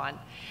going on.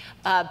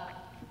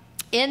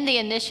 In the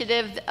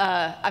initiative,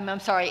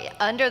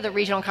 under the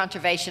Regional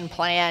Conservation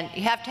Plan,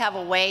 you have to have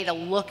a way to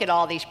look at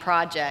all these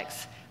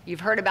projects. You've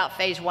heard about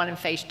phase 1 and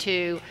phase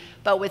 2,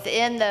 but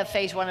within the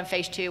phase 1 and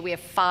phase 2, we have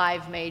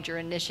 5 major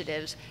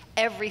initiatives.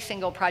 Every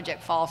single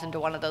project falls into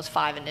one of those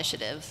 5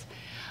 initiatives.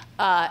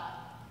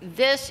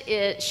 This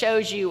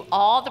shows you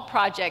all the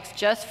projects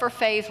just for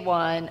phase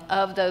 1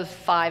 of those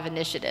 5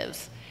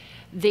 initiatives.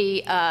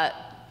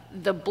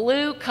 The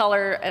blue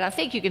color, and I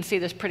think you can see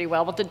this pretty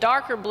well, but the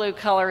darker blue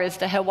color is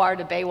the Headwater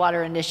to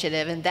Baywater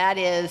Initiative, and that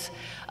is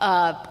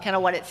kind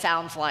of what it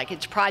sounds like.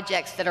 It's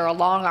projects that are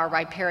along our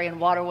riparian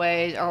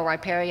waterways or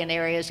riparian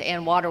areas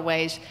and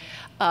waterways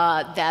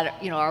that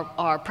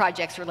are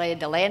projects related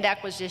to land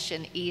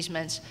acquisition,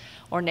 easements,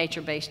 or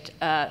nature-based,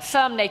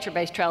 some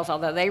nature-based trails,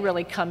 although they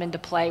really come into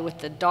play with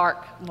the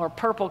dark, more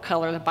purple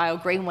color, the Bio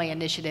Greenway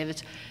Initiative.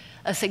 It's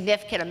a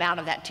significant amount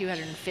of that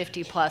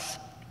 250 plus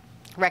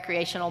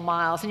recreational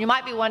miles. And you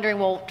might be wondering,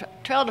 well,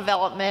 trail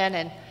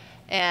development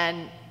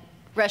and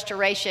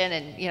restoration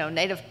and, you know,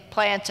 native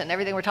plants and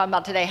everything we're talking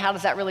about today, how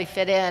does that really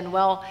fit in?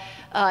 Well,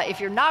 if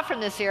you're not from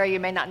this area, you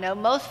may not know.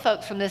 Most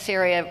folks from this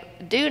area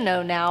do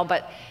know now,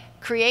 but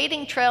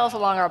creating trails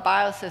along our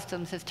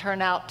biosystems has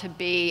turned out to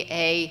be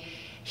a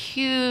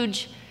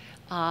huge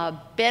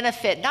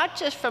benefit, not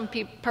just from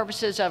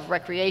purposes of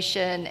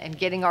recreation and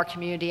getting our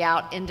community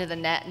out into the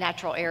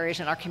natural areas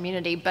in our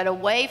community, but a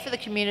way for the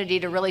community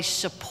to really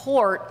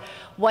support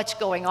what's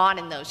going on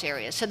in those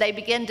areas. So they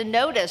begin to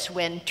notice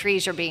when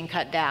trees are being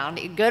cut down,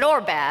 good or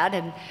bad,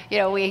 and you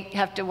know, we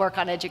have to work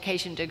on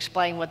education to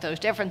explain what those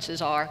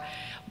differences are.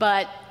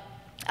 But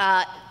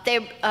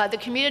the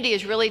community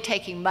is really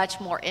taking much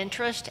more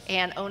interest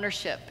and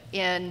ownership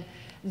in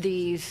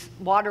these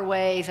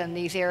waterways and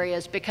these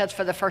areas, because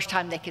for the first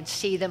time they can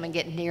see them and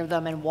get near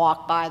them and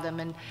walk by them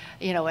and,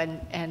 you know,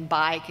 and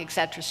bike,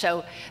 etc.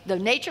 So the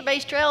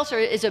nature-based trails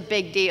is a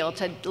big deal.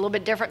 It's a little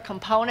bit different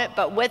component,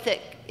 but with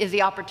it is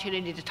the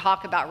opportunity to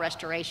talk about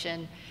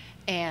restoration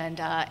and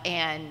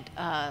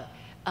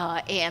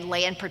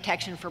land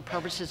protection for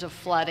purposes of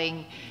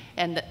flooding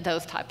and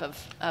those type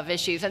of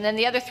issues. And then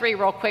the other three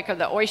real quick are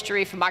the Oyster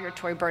Reef and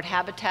Migratory Bird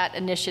Habitat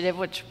Initiative,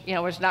 which, you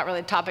know, was not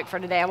really a topic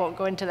for today. I won't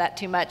go into that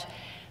too much.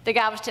 The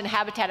Galveston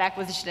Habitat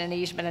Acquisition and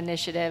Easement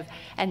Initiative,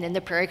 and then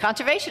the Prairie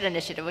Conservation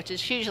Initiative, which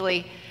is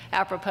hugely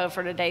apropos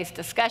for today's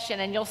discussion.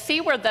 And you'll see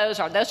where those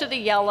are. Those are the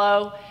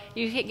yellow.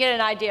 You get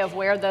an idea of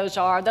where those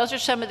are. Those are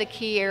some of the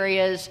key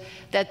areas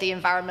that the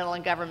environmental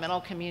and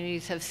governmental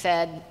communities have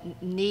said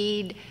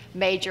need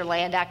major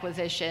land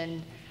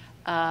acquisition,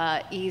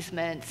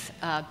 easements,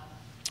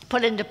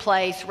 put into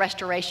place,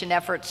 restoration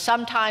efforts.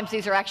 Sometimes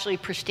these are actually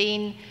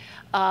pristine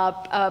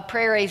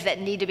prairies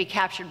that need to be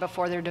captured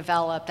before they're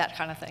developed, that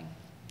kind of thing.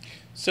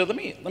 So let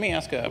me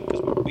ask,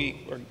 because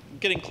we are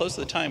getting close to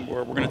the time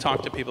where we're going to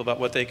talk to people about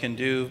what they can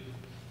do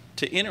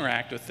to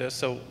interact with this.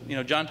 So, you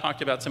know, John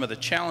talked about some of the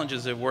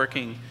challenges of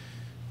working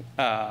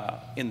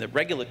in the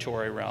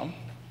regulatory realm.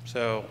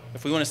 So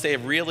if we want to stay a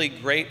really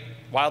great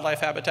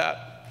wildlife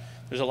habitat,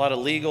 there's a lot of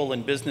legal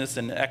and business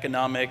and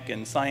economic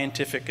and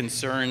scientific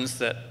concerns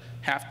that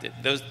have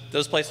to,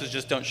 those places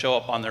just don't show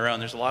up on their own.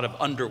 There's a lot of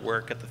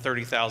underwork at the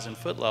 30,000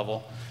 foot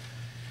level.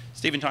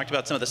 Stephen talked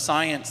about some of the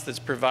science that's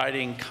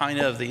providing kind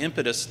of the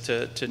impetus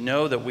to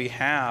know that we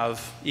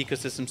have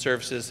ecosystem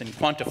services and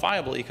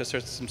quantifiable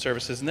ecosystem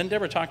services. And then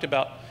Deborah talked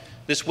about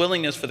this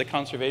willingness for the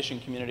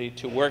conservation community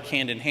to work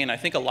hand in hand. I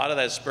think a lot of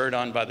that is spurred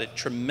on by the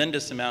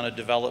tremendous amount of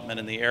development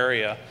in the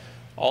area.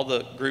 All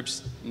the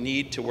groups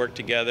need to work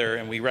together,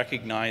 and we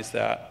recognize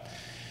that.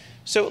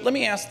 So let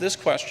me ask this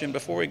question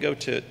before we go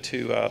to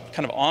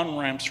kind of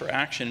on-ramps for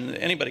action.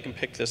 Anybody can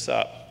pick this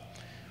up.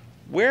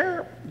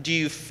 Where do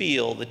you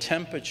feel the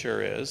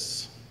temperature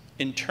is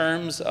in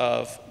terms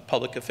of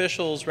public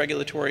officials,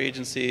 regulatory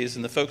agencies,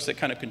 and the folks that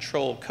kind of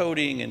control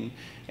coding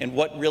and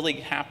what really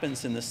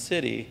happens in the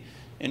city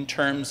in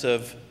terms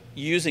of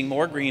using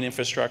more green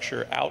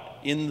infrastructure out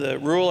in the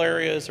rural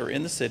areas or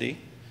in the city,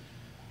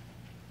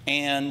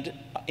 and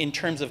in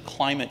terms of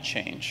climate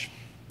change?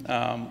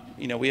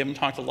 You know, we haven't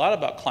talked a lot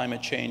about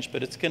climate change,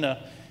 but it's going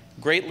to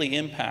greatly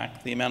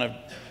impact the amount of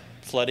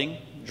flooding,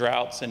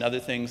 droughts, and other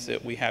things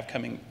that we have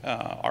coming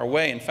our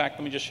way. In fact,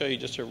 let me just show you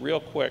just a real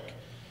quick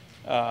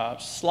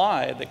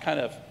slide that kind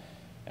of,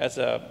 as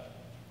an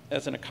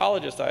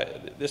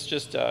ecologist, this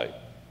just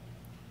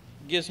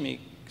gives me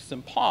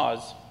some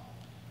pause.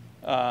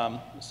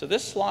 So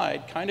this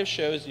slide kind of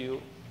shows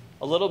you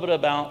a little bit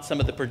about some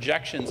of the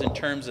projections in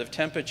terms of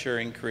temperature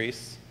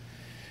increase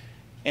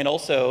and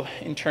also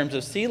in terms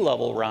of sea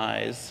level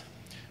rise.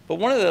 But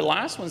one of the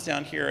last ones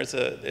down here is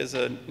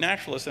a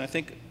naturalist, and I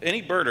think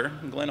any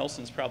birder, and Glenn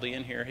Olson's probably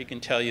in here, he can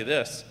tell you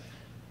this.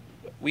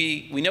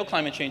 We know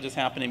climate change is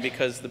happening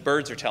because the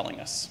birds are telling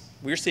us.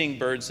 We're seeing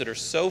birds that are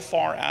so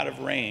far out of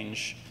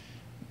range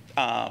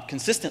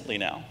consistently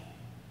now.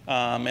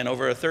 And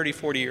over a 30,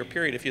 40-year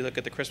period, if you look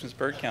at the Christmas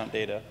bird count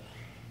data,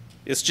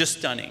 it's just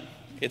stunning.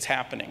 It's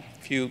happening.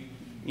 If you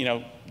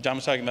know, John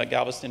was talking about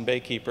Galveston Bay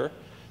Keeper.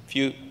 If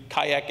you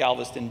kayak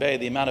Galveston Bay,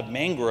 the amount of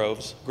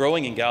mangroves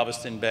growing in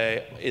Galveston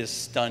Bay is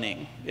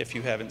stunning if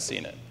you haven't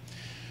seen it.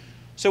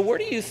 So where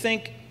do you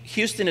think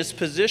Houston is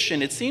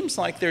positioned? It seems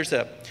like there's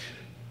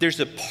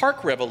a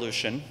park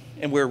revolution,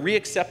 and we're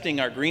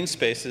reaccepting our green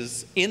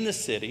spaces in the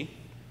city.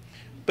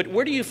 But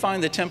where do you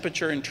find the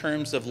temperature in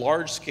terms of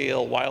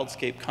large-scale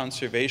wildscape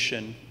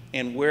conservation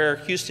and where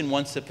Houston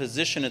wants to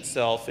position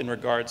itself in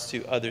regards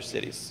to other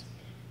cities?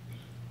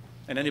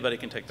 And anybody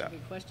can take that.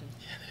 Good question.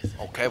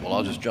 Okay, well,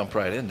 I'll just jump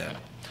right in then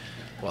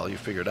while you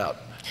figure it out.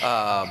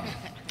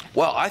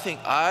 Well,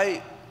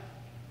 I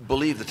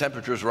believe the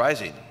temperature is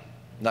rising,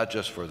 not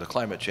just for the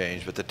climate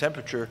change, but the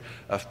temperature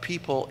of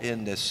people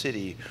in this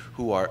city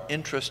who are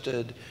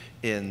interested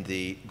in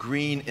the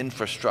green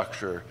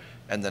infrastructure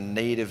and the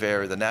native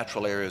area, the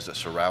natural areas that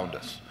surround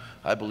us.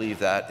 I believe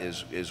that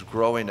is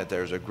growing, that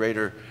there's a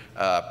greater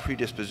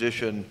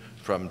predisposition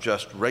from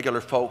just regular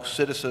folks,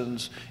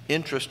 citizens,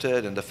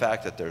 interested in the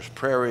fact that there's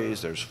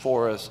prairies, there's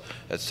forests,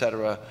 et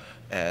cetera.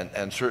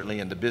 and certainly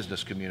in the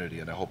business community.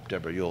 And I hope,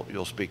 Deborah,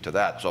 you'll speak to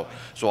that.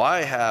 So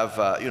I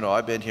have, you know,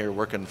 I've been here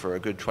working for a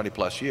good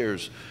 20+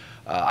 years.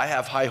 I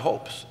have high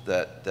hopes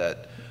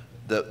that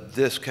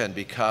this can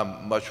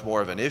become much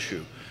more of an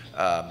issue.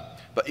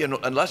 But you know,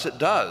 unless it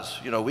does,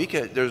 you know, you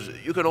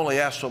can only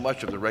ask so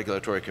much of the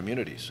regulatory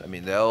communities. I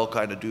mean, they'll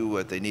kind of do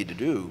what they need to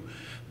do.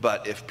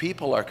 But if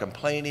people are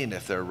complaining,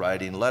 if they're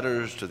writing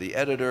letters to the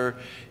editor,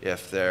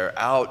 if they're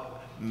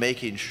out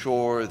making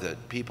sure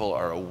that people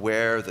are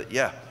aware that,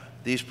 yeah,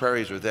 these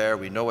prairies are there,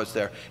 we know it's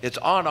there, it's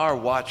on our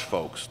watch,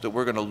 folks, that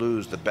we're going to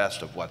lose the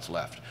best of what's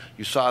left.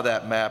 You saw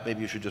that map.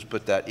 Maybe you should just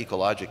put that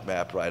ecologic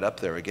map right up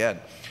there again.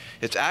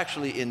 It's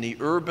actually in the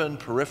urban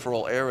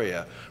peripheral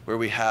area where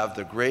we have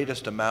the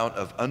greatest amount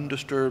of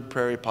undisturbed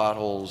prairie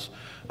potholes,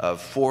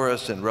 of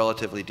forests in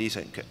relatively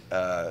decent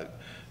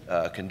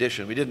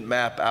condition. We didn't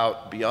map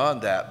out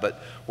beyond that,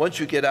 but once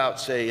you get out,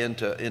 say,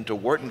 into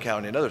Wharton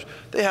County and others,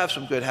 they have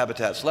some good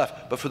habitats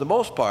left. But for the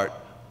most part,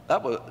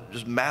 that was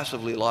just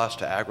massively lost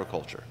to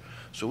agriculture.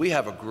 So we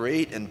have a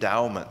great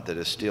endowment that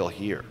is still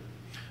here.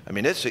 I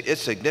mean, it's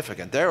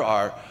significant. There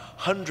are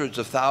hundreds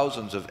of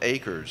thousands of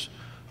acres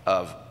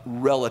of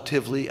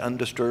relatively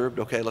undisturbed,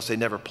 okay, let's say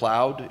never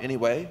plowed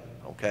anyway,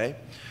 okay?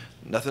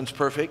 Nothing's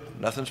perfect,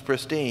 nothing's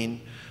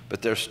pristine,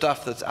 but there's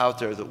stuff that's out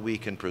there that we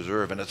can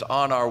preserve, and it's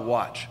on our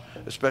watch,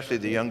 especially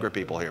the younger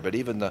people here, but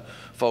even the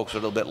folks a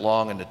little bit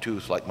long in the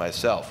tooth like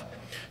myself.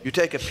 You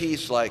take a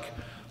piece like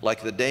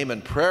the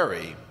Damon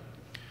Prairie,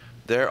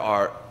 there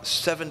are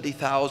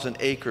 70,000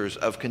 acres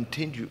of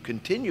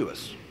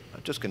continuous,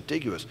 not just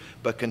contiguous,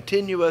 but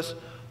continuous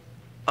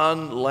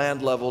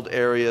unland-leveled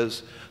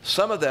areas,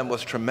 some of them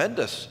with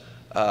tremendous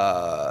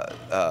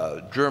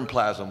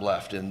germplasm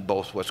left in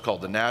both what's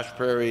called the Nash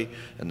Prairie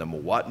and the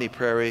Mowatney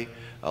Prairie.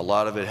 A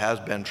lot of it has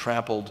been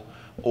trampled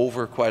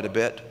over quite a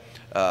bit,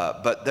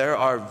 but there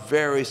are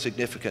very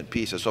significant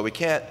pieces. So we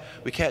can't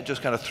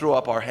just kind of throw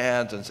up our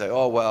hands and say,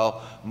 oh,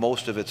 well,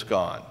 most of it's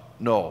gone.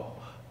 No.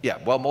 Yeah,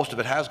 well, most of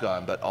it has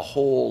gone, but a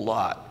whole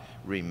lot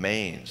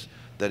remains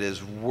that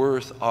is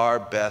worth our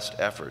best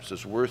efforts,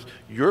 is worth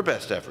your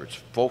best efforts,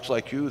 folks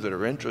like you that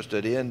are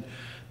interested in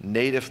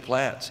native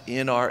plants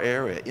in our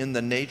area, in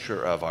the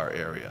nature of our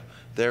area.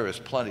 There is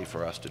plenty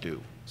for us to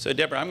do. So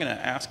Deborah, I'm going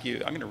to ask you,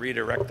 I'm going to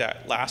redirect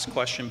that last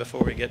question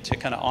before we get to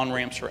kind of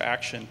on-ramps for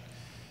action.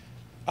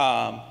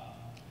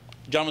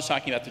 John was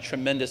talking about the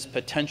tremendous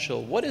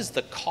potential. What is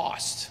the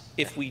cost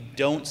if we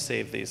don't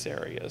save these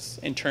areas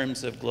in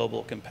terms of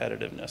global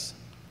competitiveness?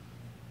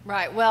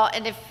 Right. Well,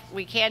 and if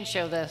we can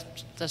show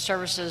the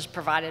services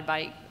provided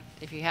by,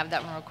 if you have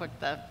that one real quick,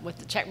 with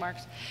the check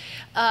marks.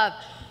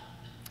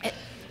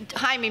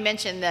 Jaime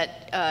mentioned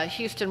that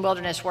Houston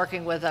Wilderness,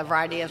 working with a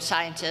variety of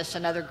scientists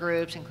and other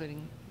groups,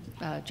 including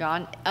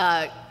John,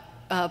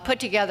 put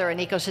together an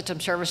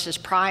ecosystem services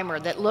primer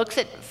that looks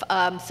at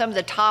some of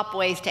the top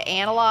ways to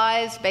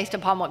analyze, based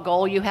upon what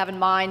goal you have in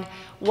mind,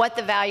 what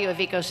the value of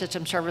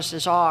ecosystem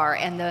services are.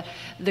 And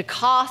the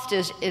cost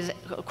is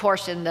of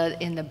course in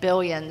the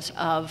billions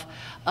of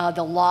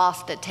the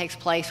loss that takes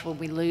place when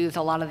we lose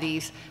a lot of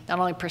these not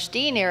only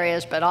pristine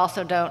areas, but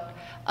also don't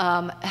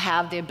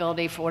have the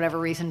ability for whatever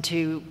reason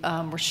to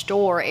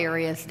restore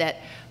areas that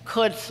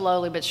could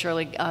slowly but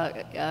surely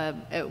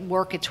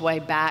work its way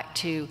back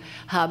to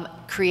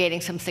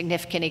creating some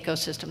significant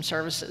ecosystem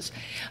services.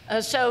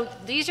 So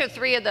these are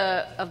three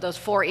of those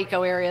 4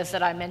 eco areas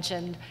that I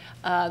mentioned,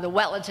 the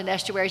wetlands and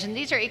estuaries, and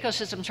these are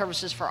ecosystem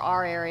services for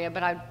our area,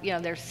 but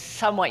they're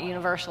somewhat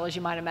universal, as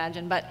you might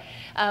imagine. But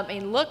I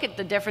mean, look at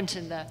the difference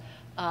in the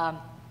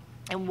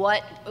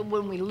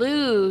when we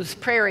lose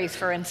prairies,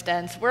 for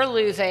instance, we're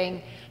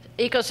losing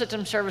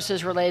ecosystem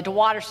services related to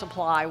water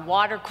supply,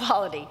 water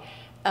quality,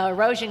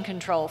 erosion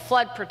control,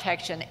 flood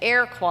protection,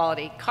 air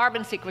quality,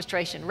 carbon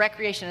sequestration,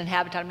 recreation and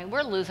habitat. I mean,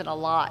 we're losing a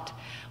lot.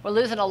 We're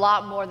losing a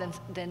lot more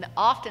than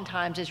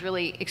oftentimes is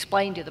really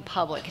explained to the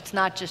public. It's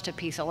not just a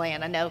piece of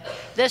land. I know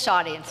this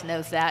audience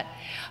knows that.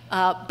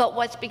 But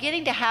what's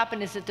beginning to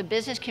happen is that the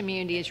business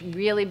community is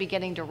really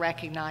beginning to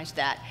recognize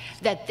that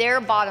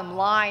their bottom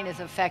line is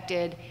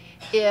affected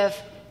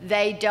if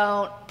they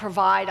don't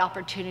provide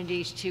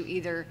opportunities to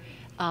either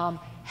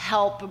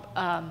help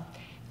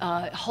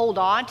hold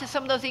on to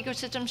some of those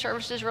ecosystem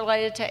services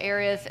related to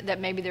areas that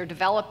maybe they're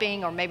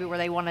developing, or maybe where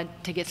they wanted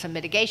to get some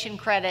mitigation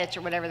credits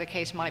or whatever the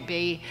case might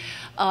be,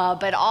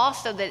 but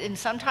also that, and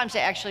sometimes they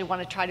actually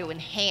want to try to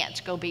enhance,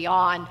 go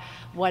beyond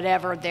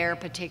whatever their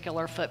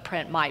particular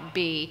footprint might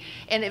be.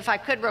 And if I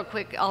could real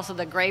quick, also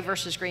the gray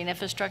versus green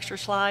infrastructure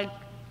slide.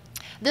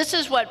 This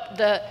is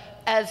what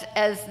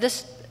as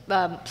this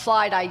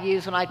slide I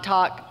use when I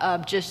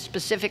talk just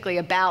specifically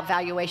about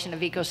valuation of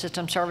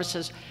ecosystem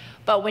services.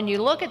 But when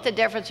you look at the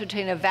difference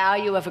between the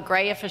value of a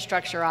gray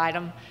infrastructure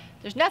item,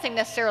 there's nothing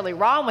necessarily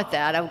wrong with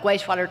that, a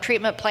wastewater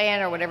treatment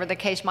plant or whatever the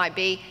case might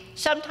be.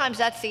 Sometimes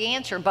that's the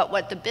answer, but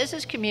what the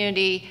business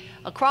community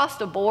across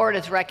the board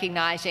is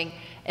recognizing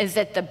is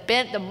that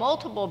the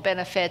multiple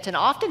benefits, and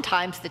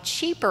oftentimes the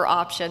cheaper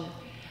option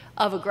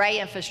of a gray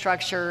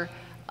infrastructure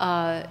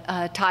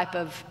type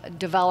of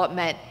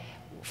development,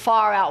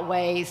 far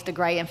outweighs the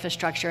gray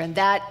infrastructure, and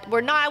that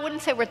I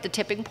wouldn't say we're at the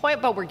tipping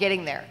point, but we're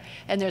getting there.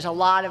 And there's a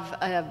lot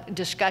of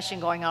discussion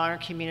going on in our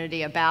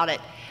community about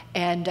it.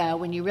 And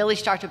when you really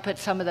start to put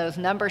some of those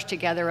numbers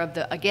together of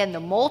the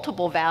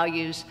multiple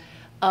values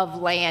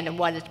of land and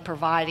what it's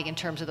providing in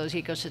terms of those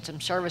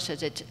ecosystem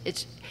services,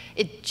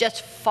 it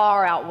just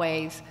far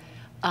outweighs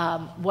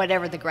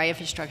whatever the gray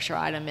infrastructure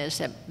item is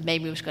that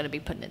maybe was going to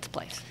be put in its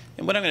place.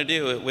 And what I'm going to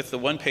do with the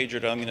one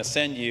pager that I'm going to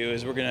send you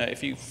is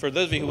for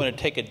those of you who want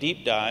to take a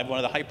deep dive,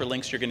 one of the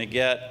hyperlinks you're going to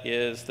get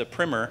is the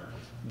primer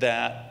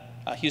that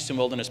Houston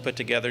Wilderness put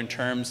together in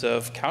terms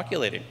of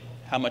calculating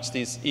how much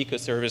these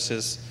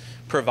eco-services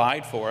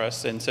provide for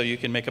us, and so you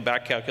can make a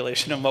back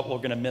calculation on what we're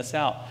going to miss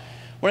out.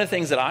 One of the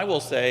things that I will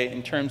say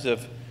in terms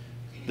of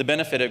the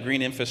benefit of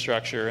green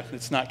infrastructure,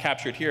 it's not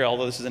captured here,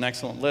 although this is an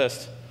excellent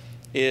list,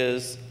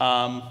 is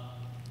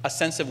a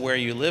sense of where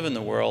you live in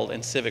the world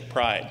and civic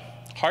pride.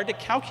 Hard to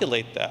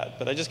calculate that,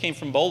 but I just came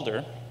from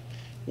Boulder,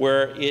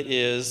 where it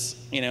is,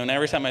 and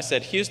every time I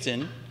said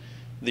Houston,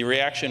 the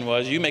reaction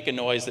was, you make a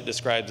noise that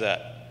describes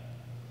that.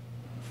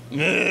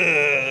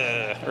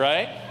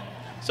 Right?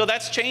 So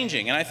that's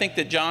changing, and I think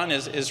that John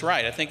is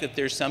right. I think that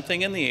there's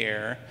something in the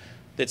air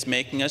that's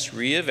making us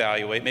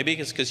reevaluate. Maybe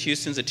it's because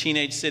Houston's a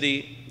teenage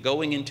city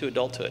going into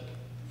adulthood.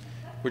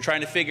 We're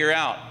trying to figure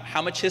out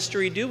how much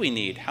history do we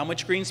need? How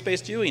much green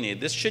space do we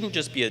need? This shouldn't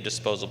just be a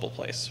disposable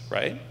place,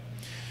 right?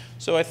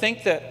 So I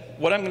think that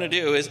what I'm going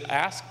to do is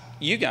ask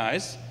you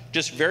guys,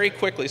 just very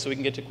quickly so we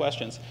can get to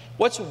questions,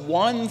 what's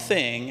one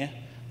thing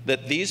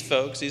that these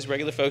folks, these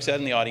regular folks out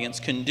in the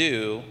audience can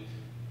do?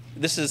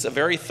 This is a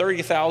very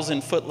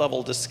 30,000 foot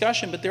level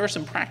discussion, but there are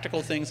some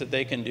practical things that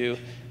they can do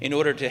in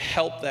order to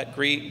help that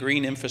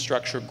green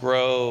infrastructure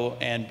grow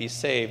and be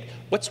saved.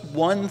 What's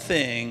one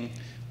thing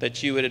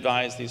that you would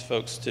advise these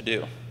folks to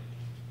do?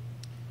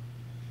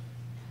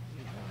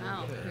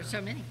 Wow, there's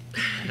so many.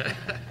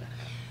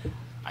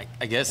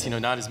 I guess,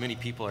 not as many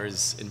people are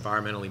as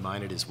environmentally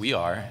minded as we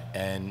are,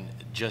 and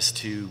just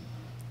to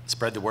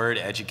spread the word,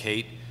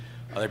 educate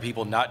other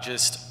people, not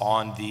just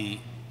on the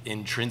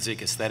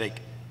intrinsic aesthetic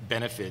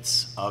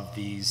benefits of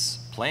these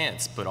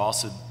plants, but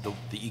also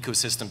the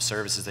ecosystem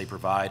services they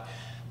provide,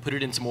 put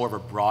it into more of a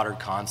broader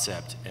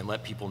concept and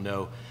let people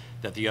know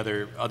that the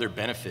other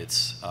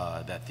benefits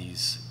that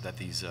these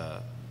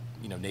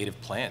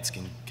native plants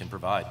can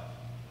provide.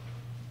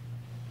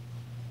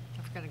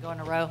 We're going to go in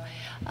a row.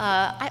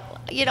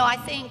 I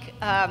think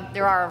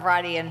there are a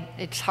variety, and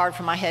it's hard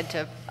for my head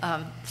to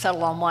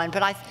settle on one,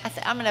 but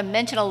I'm going to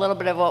mention a little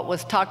bit of what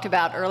was talked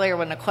about earlier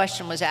when the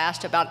question was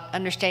asked about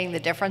understanding the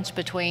difference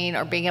between,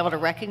 or being able to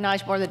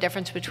recognize more the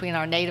difference between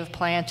our native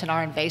plants and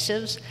our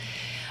invasives.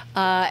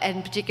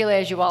 And particularly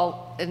as you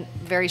all,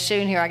 very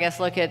soon here, I guess,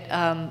 look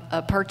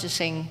at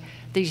purchasing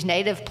these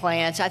native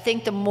plants, I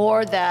think the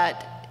more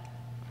that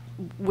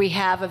we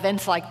have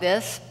events like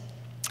this,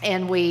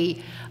 and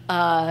we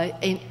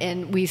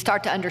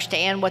start to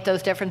understand what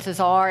those differences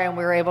are, and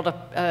we're able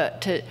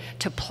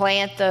to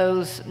plant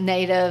those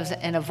natives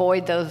and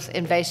avoid those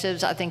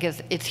invasives, I think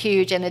it's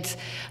huge. And it's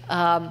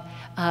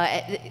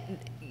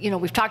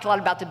we've talked a lot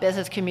about the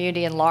business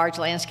community in large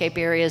landscape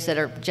areas that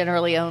are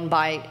generally owned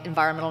by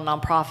environmental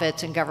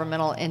nonprofits and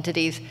governmental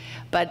entities,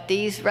 but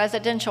these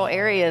residential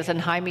areas,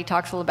 and Jaime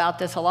talks about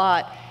this a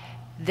lot,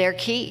 they're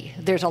key.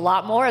 There's a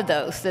lot more of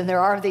those than there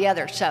are of the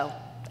others. So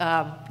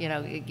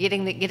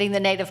getting the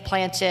native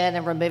plants in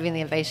and removing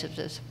the invasives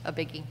is a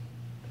biggie.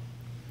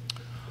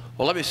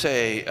 Well, let me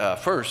say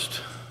first,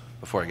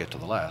 before I get to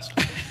the last,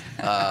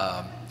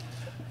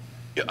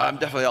 I'm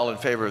definitely all in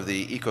favor of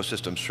the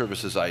ecosystem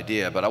services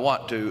idea, but I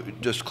want to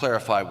just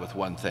clarify with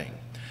one thing,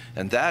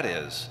 and that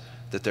is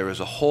that there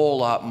is a whole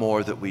lot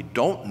more that we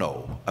don't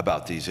know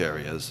about these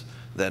areas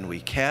than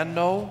we can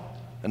know,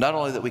 and not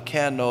only that we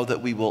can know,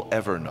 that we will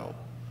ever know.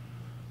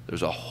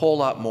 There's a whole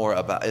lot more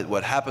about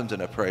what happens in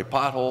a prairie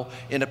pothole,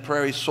 in a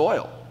prairie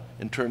soil,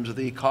 in terms of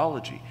the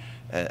ecology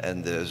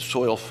and the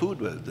soil food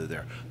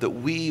there, that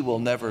we will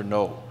never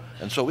know.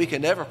 And so we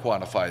can never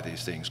quantify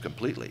these things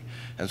completely.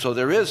 And so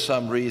there is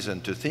some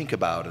reason to think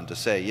about and to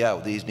say,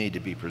 yeah, these need to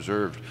be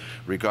preserved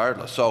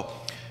regardless. So,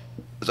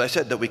 as I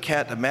said, that we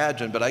can't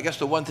imagine, but I guess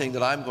the one thing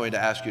that I'm going to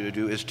ask you to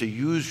do is to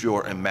use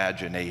your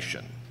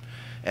imagination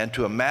and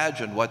to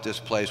imagine what this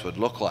place would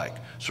look like,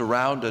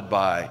 surrounded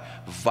by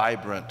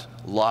vibrant,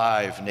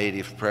 live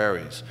native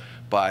prairies,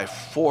 by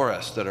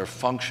forests that are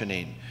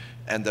functioning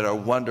and that are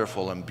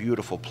wonderful and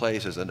beautiful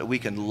places, and that we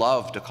can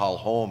love to call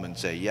home and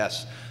say,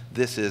 yes,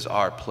 this is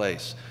our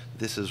place,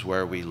 this is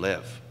where we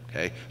live,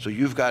 okay? So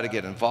you've got to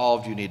get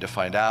involved. You need to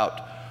find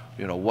out,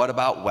 what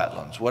about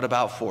wetlands? What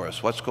about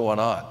forests? What's going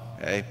on,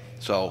 okay?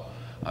 So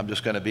I'm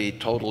just going to be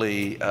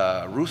totally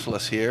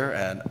ruthless here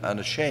and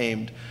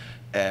unashamed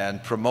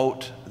and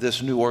promote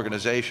this new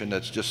organization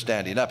that's just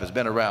standing up. It's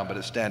been around, but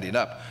it's standing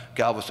up,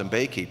 Galveston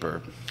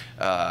Baykeeper,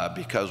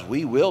 because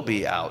we will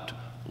be out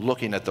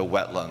looking at the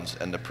wetlands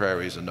and the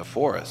prairies and the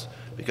forests.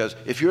 Because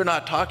if you're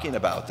not talking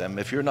about them,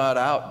 if you're not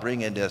out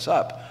bringing this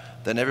up,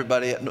 then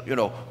everybody,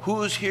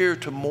 who's here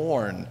to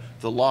mourn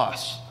the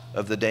loss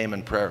of the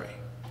Damon Prairie?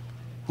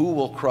 Who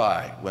will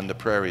cry when the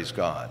prairie's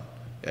gone?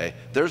 Okay?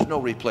 There's no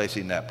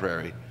replacing that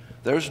prairie.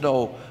 There's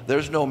no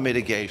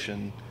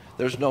mitigation.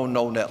 There's no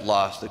net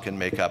loss that can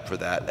make up for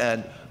that,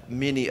 and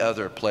many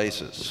other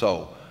places.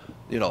 So,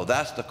 you know,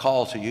 that's the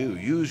call to you.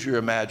 Use your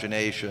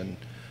imagination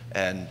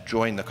and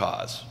join the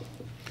cause.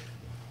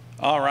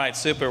 All right,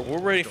 super. We're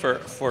ready for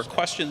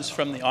questions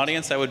from the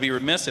audience. I would be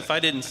remiss if I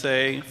didn't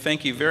say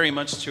thank you very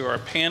much to our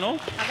panel.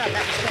 How about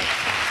that mistake?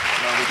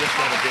 Well, we just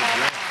got a big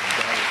grant.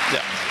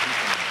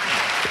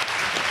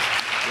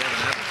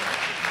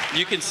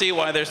 You can see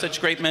why they're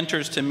such great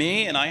mentors to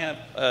me, and I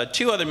have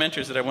two other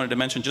mentors that I wanted to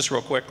mention just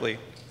real quickly.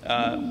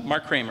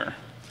 Mark Kramer,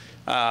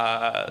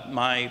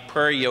 my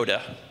Prairie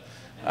Yoda.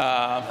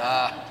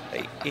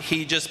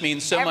 He just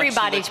means so much.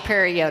 Everybody's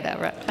Prairie Yoda,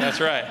 right? That's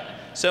right.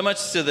 So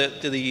much to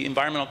the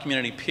environmental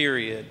community,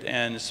 period,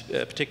 and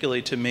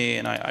particularly to me,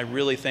 and I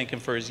really thank him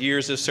for his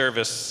years of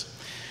service.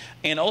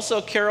 And also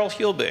Carol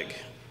Hulbig,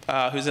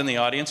 who's in the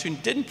audience, who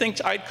didn't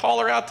think I'd call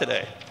her out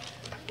today.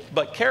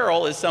 But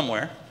Carol is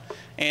somewhere.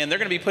 And they're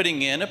going to be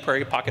putting in a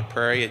pocket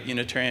prairie at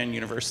Unitarian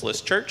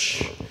Universalist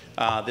Church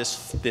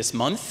this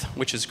month,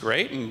 which is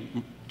great.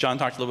 And John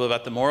talked a little bit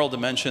about the moral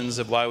dimensions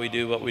of why we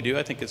do what we do.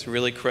 I think it's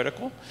really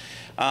critical.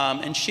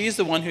 And she's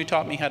the one who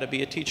taught me how to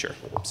be a teacher.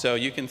 So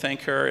you can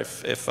thank her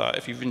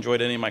if you've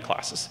enjoyed any of my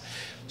classes.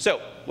 So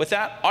with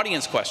that,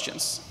 audience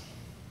questions.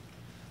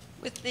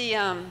 With the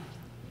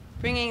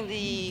bringing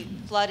the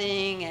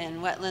flooding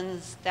and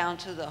wetlands down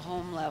to the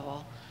home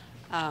level,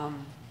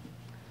 I'm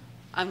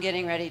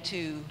getting ready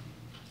to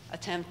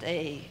attempt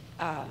a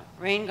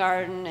rain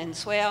garden and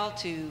swale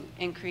to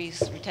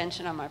increase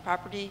retention on my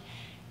property.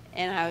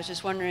 And I was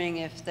just wondering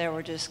if there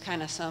were just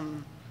kind of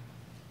some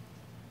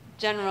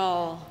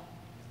general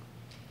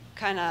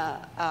kind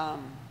of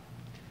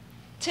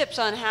tips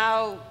on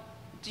how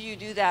do you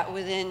do that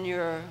within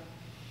your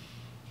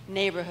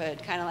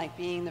neighborhood, kind of like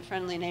being the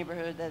friendly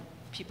neighborhood that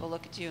people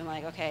look at you and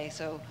like, okay,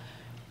 so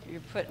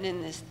you're putting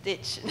in this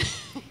ditch.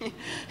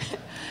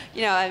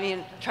 You know, I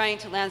mean, trying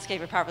to landscape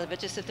it properly, but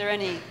just if there are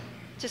any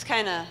just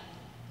kind of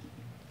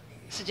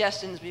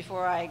suggestions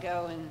before I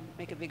go and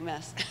make a big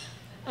mess.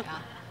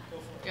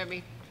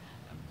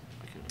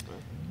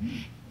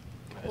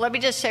 Let me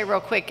just say real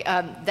quick,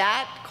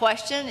 that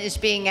question is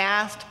being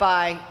asked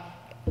by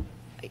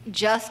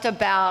just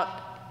about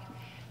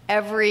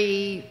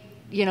every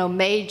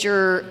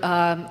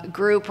major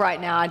group right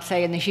now, I'd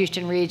say, in the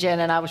Houston region.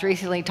 And I was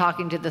recently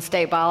talking to the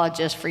state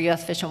biologist for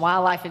U.S. Fish and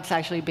Wildlife. It's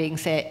actually being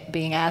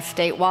asked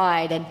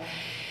statewide. And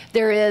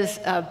there is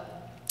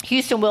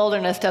Houston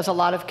Wilderness does a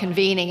lot of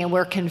convening, and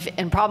we're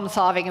and problem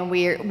solving, and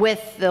we're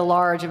with the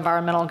large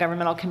environmental and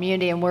governmental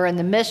community, and we're in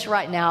the midst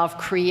right now of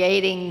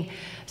creating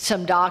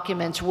some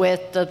documents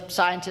with the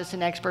scientists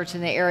and experts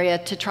in the area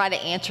to try to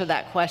answer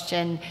that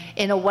question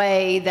in a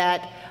way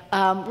that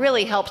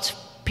really helps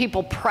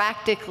people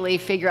practically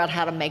figure out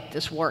how to make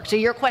this work. So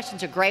your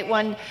question's a great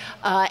one,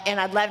 and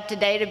I'd love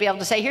today to be able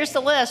to say, here's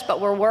the list, but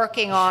we're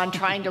working on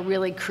trying to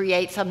really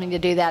create something to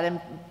do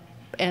that.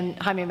 And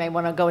Jaime may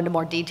want to go into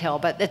more detail,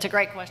 but it's a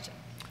great question.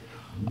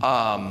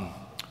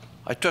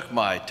 I took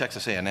my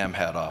Texas A&M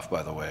hat off,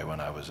 by the way, when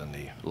I was in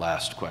the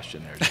last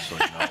question there, just so you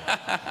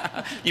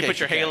know. You put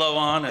your halo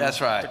on? And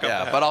that's right,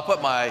 yeah. But I'll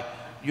put my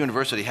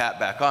university hat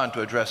back on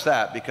to address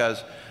that,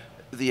 because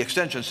the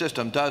extension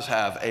system does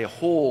have a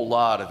whole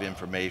lot of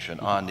information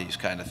on these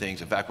kind of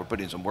things. In fact, we're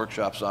putting some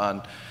workshops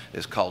on.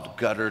 It's called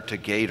Gutter to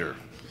Gator,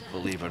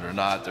 believe it or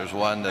not. There's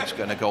one that's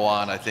going to go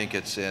on, I think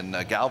it's in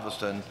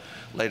Galveston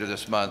later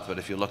this month, but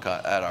if you look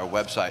at our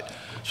website.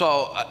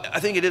 So I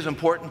think it is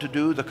important to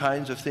do the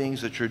kinds of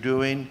things that you're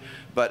doing,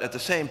 but at the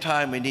same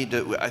time we need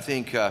to, I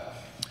think,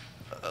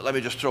 let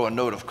me just throw a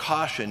note of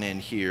caution in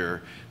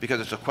here,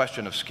 because it's a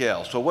question of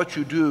scale. So what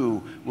you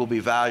do will be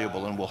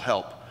valuable and will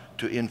help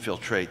to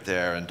infiltrate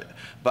there.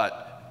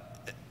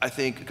 But I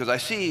think, because I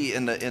see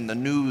in the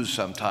news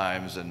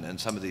sometimes and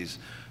some of these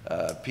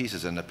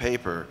pieces in the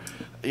paper,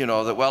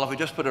 that, well, if we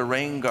just put a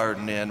rain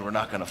garden in, we're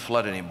not going to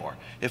flood anymore.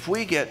 If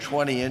we get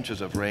 20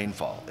 inches of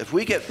rainfall, if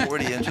we get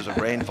 40 inches of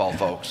rainfall,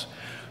 folks,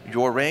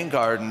 your rain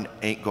garden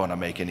ain't going to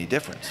make any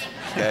difference,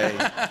 okay?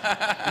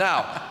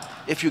 Now,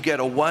 if you get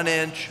a 1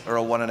 inch or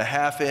a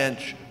 1.5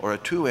 inch or a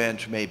 2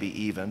 inch, maybe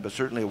even, but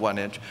certainly a 1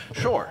 inch,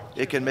 sure,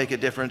 it can make a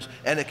difference,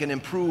 and it can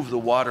improve the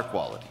water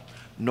quality,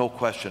 no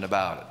question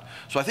about it.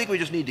 So I think we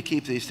just need to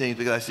keep these things,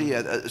 because I see,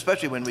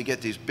 especially when we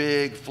get these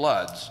big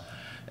floods,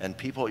 and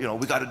people,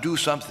 we got to do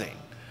something.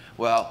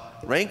 Well,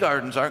 rain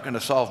gardens aren't going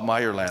to solve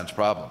Meyerland's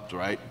problems,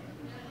 right?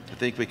 I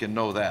think we can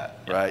know that,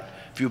 right?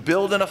 If you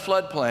build in a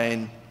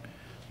floodplain,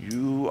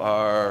 you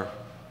are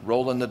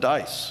rolling the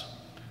dice.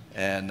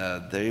 And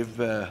they've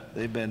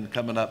been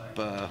coming up,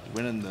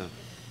 winning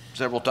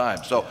several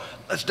times. So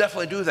let's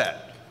definitely do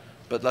that.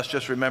 But let's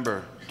just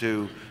remember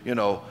to,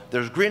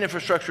 there's green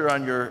infrastructure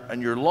on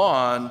your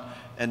lawn,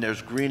 and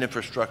there's green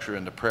infrastructure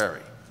in the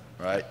prairie,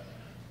 right?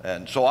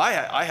 And so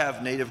I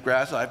have native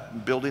grass.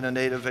 I'm building a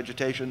native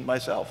vegetation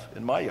myself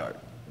in my yard.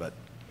 But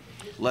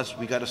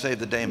we got to save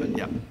the daemon.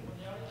 Yeah. We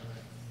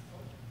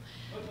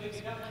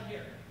got one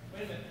here.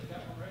 Wait a minute, we got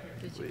one right here.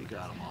 We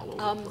got them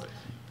all over the place.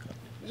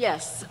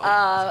 Yes.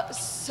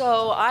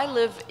 So I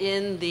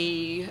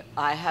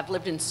have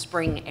lived in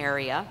Spring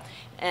area,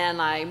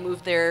 and I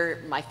moved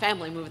there, my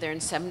family moved there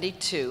in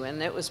 '72,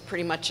 and it was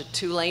pretty much a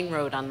 2-lane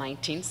road on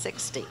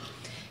 1960.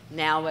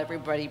 Now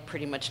everybody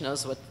pretty much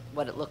knows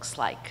what it looks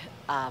like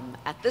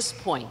at this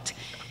point.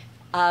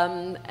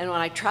 And when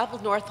I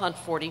traveled north on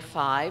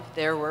 45,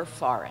 there were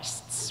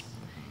forests.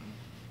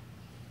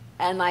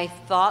 And I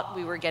thought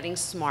we were getting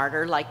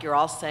smarter, like you're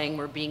all saying,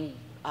 we're being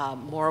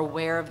more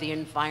aware of the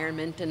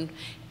environment,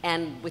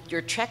 and with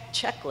your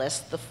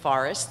checklist, the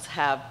forests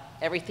have,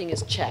 everything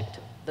is checked,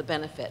 the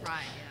benefit.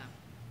 Right, yeah.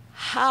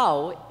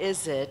 How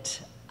is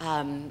it,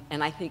 and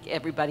I think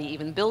everybody,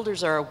 even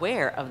builders, are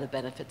aware of the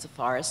benefits of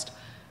forest,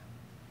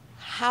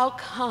 how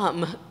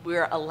come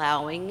we're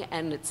allowing,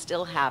 and it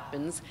still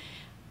happens,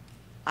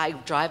 I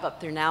drive up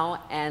there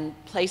now, and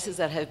places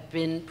that have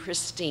been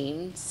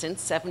pristine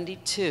since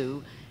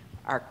 '72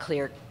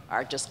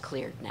 are just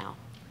cleared now?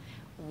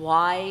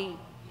 Why?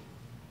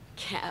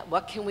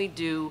 What can we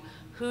do?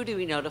 Who do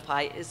we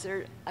notify? Is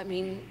there, I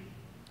mean,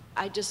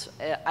 I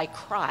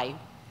cry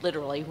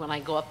literally when I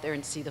go up there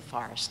and see the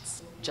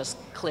forests, just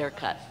clear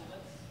cut.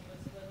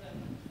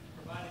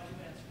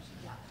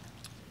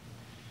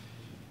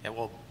 Yeah,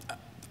 well,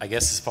 I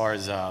guess as far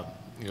as the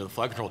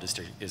flood control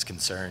district is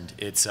concerned,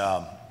 it's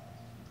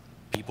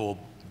people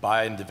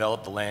buy and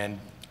develop the land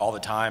all the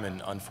time,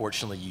 and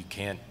unfortunately you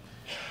can't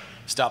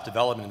stop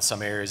development in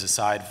some areas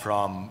aside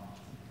from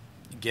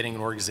getting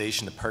an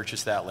organization to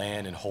purchase that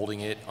land and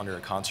holding it under a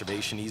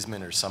conservation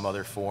easement or some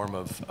other form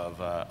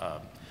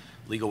of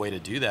legal way to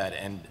do that.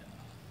 And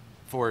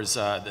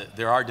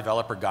there are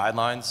developer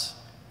guidelines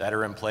that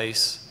are in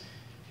place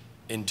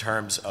in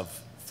terms of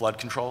flood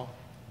control,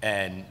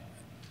 and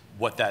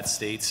what that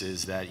states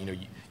is that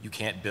you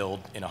can't build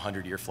in a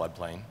 100-year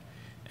floodplain,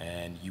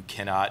 and you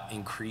cannot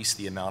increase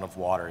the amount of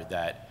water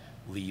that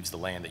leaves the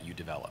land that you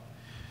develop.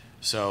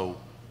 So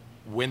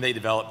when they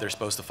develop, they're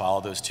supposed to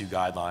follow those 2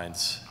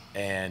 guidelines.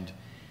 And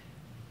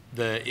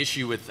the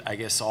issue with, I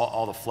guess,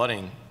 all the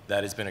flooding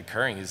that has been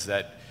occurring is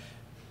that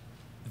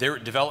their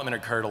development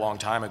occurred a long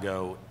time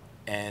ago,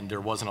 and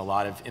there wasn't a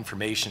lot of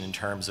information in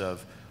terms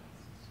of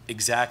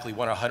exactly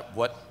what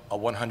a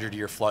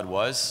 100-year flood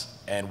was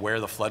and where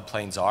the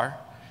floodplains are.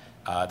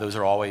 Those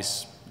are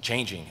always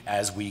changing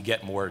as we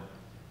get more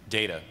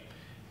data.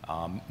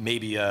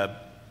 Maybe a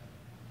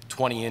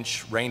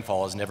 20-inch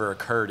rainfall has never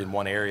occurred in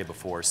one area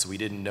before, so we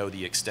didn't know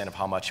the extent of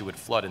how much it would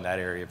flood in that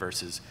area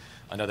versus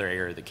another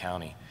area of the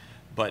county.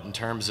 But in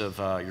terms of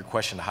your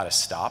question of how to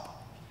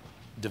stop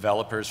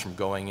developers from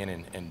going in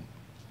and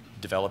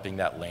developing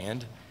that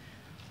land,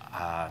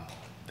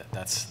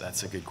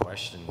 that's a good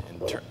question,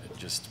 and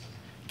just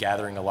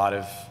gathering a lot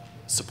of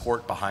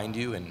support behind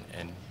you and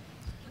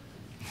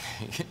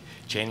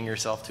chaining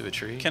yourself to a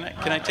tree.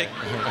 Let me take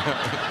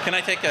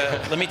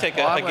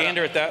a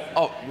gander at that.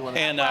 Oh, you want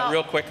to? And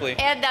real quickly.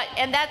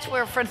 And that's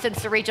where, for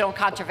instance, the regional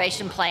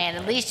conservation plan,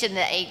 at least in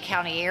the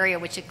 8-county area,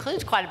 which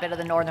includes quite a bit of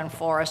the northern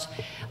forest,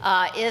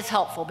 is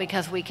helpful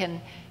because we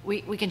can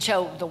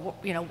show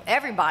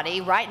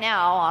everybody right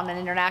now on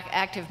an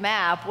interactive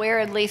map where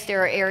at least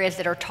there are areas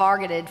that are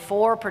targeted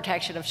for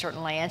protection of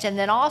certain lands. And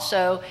then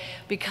also,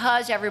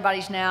 because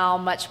everybody's now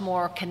much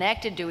more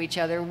connected to each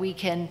other, we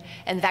can,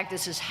 in fact,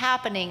 this is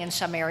happening in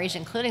some areas,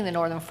 including the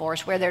northern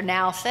forest, where they're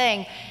now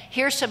saying,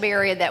 here's some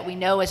area that we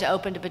know is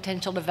open to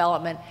potential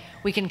development.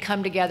 We can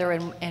come together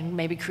and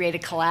maybe create a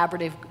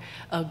collaborative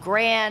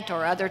grant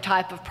or other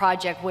type of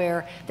project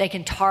where they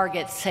can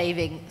target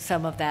saving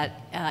some of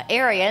that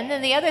area. And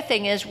then the other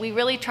thing is we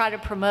really try to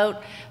promote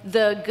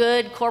the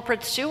good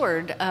corporate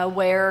steward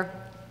where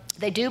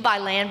they do buy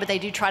land, but they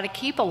do try to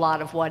keep a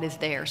lot of what is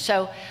there.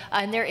 So,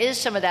 and there is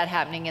some of that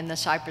happening in the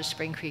Cypress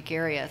Spring Creek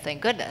area,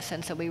 thank goodness.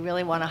 And so we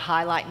really want to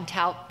highlight and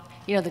tout,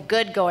 the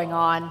good going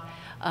on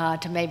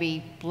to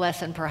maybe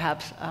lessen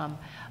perhaps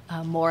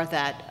more of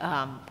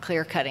that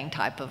clear-cutting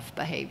type of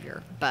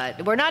behavior.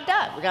 But we're not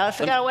done. We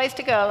still got a ways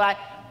to go.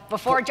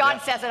 Before John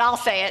says it, I'll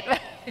say it.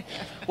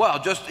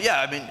 Well,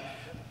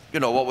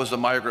 what was the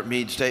Margaret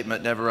Mead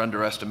statement? Never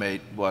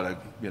underestimate what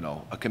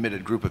a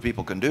committed group of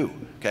people can do.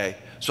 Okay,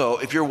 so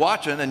if you're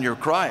watching and you're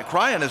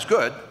crying is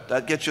good.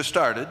 That gets you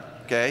started.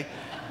 Okay,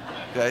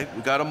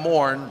 we got to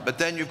mourn, but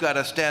then you've got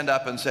to stand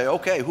up and say,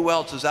 okay, who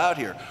else is out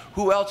here?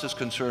 Who else is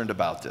concerned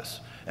about this?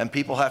 And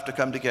people have to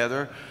come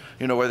together.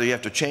 Whether you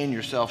have to chain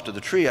yourself to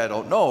the tree, I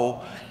don't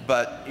know,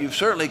 but you've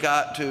certainly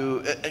got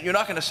to. You're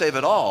not going to save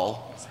it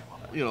all.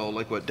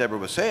 Like what Deborah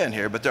was saying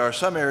here, but there are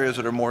some areas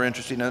that are more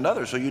interesting than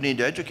others, so you need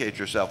to educate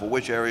yourself. Well,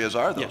 which areas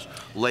are those?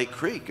 Yeah. Lake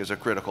Creek is a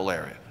critical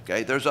area,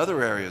 okay? There's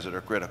other areas that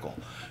are critical.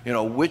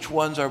 Which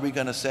ones are we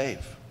going to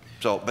save?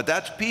 So, but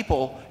that's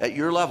people at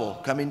your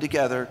level coming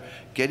together,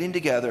 getting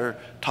together,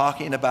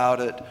 talking about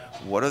it,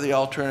 what are the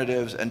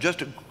alternatives, and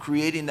just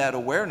creating that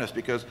awareness,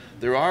 because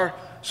there are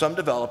some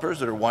developers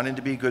that are wanting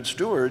to be good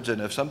stewards,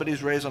 and if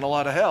somebody's raising a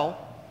lot of hell,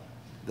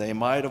 they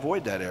might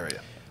avoid that area.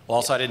 Well,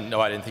 also, I didn't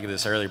think of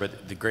this earlier,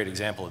 but the great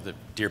example of the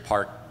Deer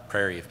Park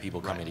Prairie of people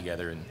coming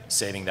together and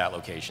saving that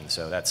location.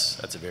 So that's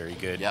a very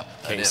good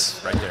case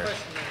right there.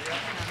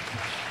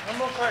 One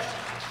more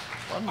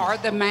question. Are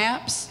the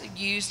maps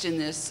used in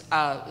this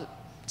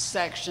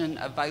section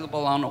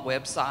available on a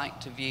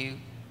website to view?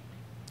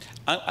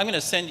 I'm going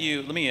to send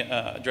you, let me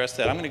address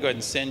that. I'm going to go ahead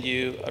and send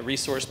you a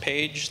resource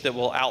page that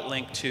will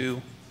outlink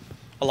to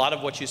a lot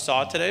of what you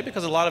saw today,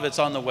 because a lot of it's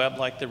on the web,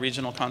 like the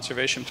regional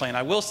conservation plan.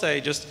 I will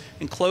say, just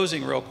in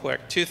closing real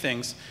quick, two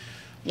things.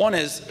 One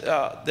is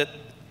that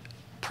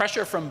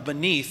pressure from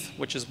beneath,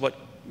 which is what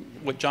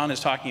John is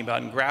talking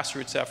about, and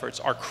grassroots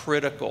efforts are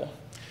critical.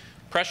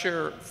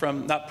 Pressure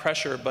from, not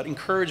pressure, but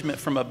encouragement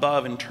from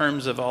above in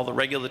terms of all the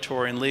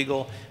regulatory and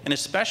legal, and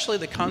especially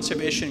the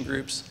conservation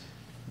groups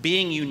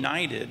being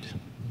united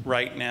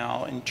right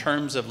now in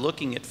terms of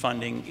looking at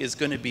funding is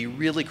going to be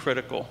really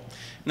critical.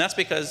 And that's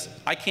because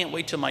I can't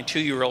wait till my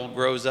 2-year-old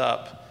grows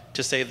up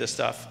to save this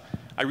stuff.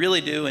 I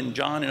really do, and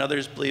John and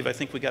others believe, I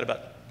think we got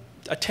about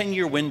a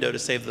 10-year window to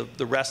save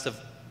the rest of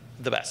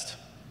the best.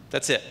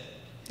 That's it.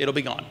 It'll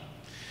be gone.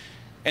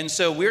 And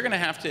so we're going to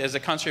have to, as a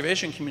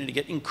conservation community,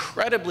 get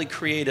incredibly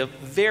creative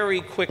very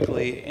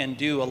quickly and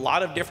do a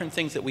lot of different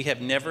things that we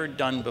have never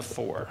done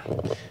before.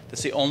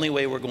 That's the only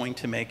way we're going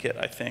to make it,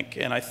 I think.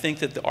 And I think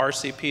that the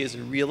RCP is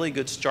a really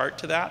good start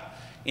to that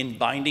in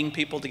binding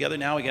people together.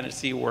 Now we got to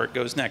see where it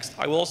goes next.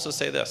 I will also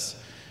say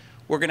this.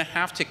 We're going to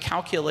have to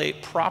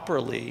calculate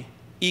properly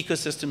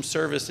ecosystem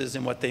services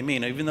and what they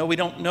mean, even though we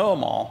don't know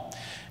them all.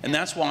 And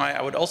that's why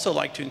I would also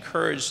like to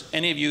encourage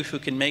any of you who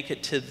can make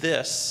it to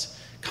this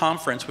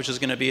conference, which is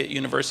going to be at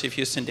University of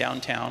Houston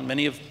downtown.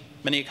 Many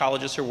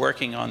ecologists are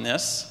working on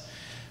this.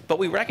 But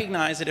we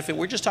recognize that if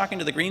we're just talking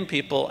to the green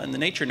people and the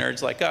nature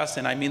nerds like us,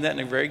 and I mean that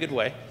in a very good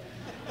way,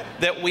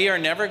 that we are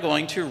never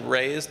going to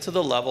raise to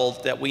the level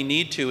that we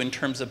need to in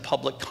terms of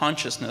public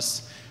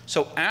consciousness.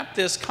 So at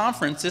this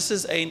conference, this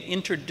is an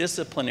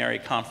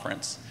interdisciplinary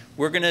conference.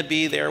 We're going to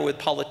be there with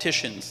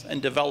politicians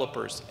and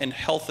developers and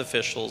health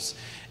officials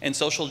and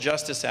social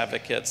justice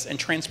advocates and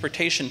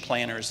transportation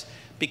planners,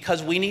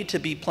 because we need to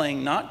be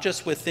playing not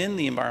just within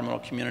the environmental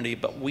community,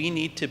 but we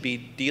need to be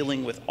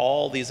dealing with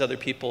all these other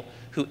people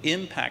who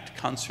impact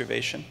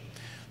conservation.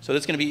 So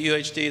it's going to be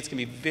UHD, it's going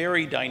to be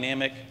very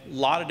dynamic, a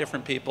lot of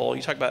different people.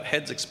 You talk about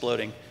heads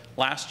exploding.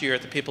 Last year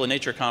at the People in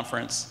Nature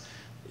Conference,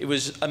 it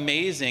was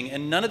amazing,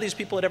 and none of these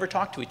people had ever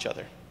talked to each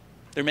other.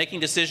 They're making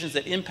decisions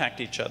that impact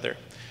each other.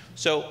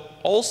 So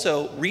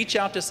also reach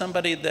out to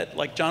somebody that,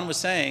 like John was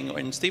saying,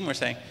 and Stephen was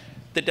saying,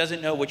 that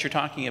doesn't know what you're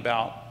talking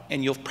about,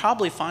 and you'll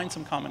probably find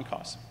some common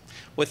cause.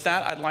 With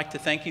that, I'd like to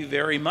thank you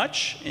very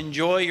much.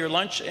 Enjoy your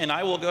lunch, and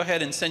I will go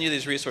ahead and send you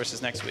these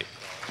resources next week.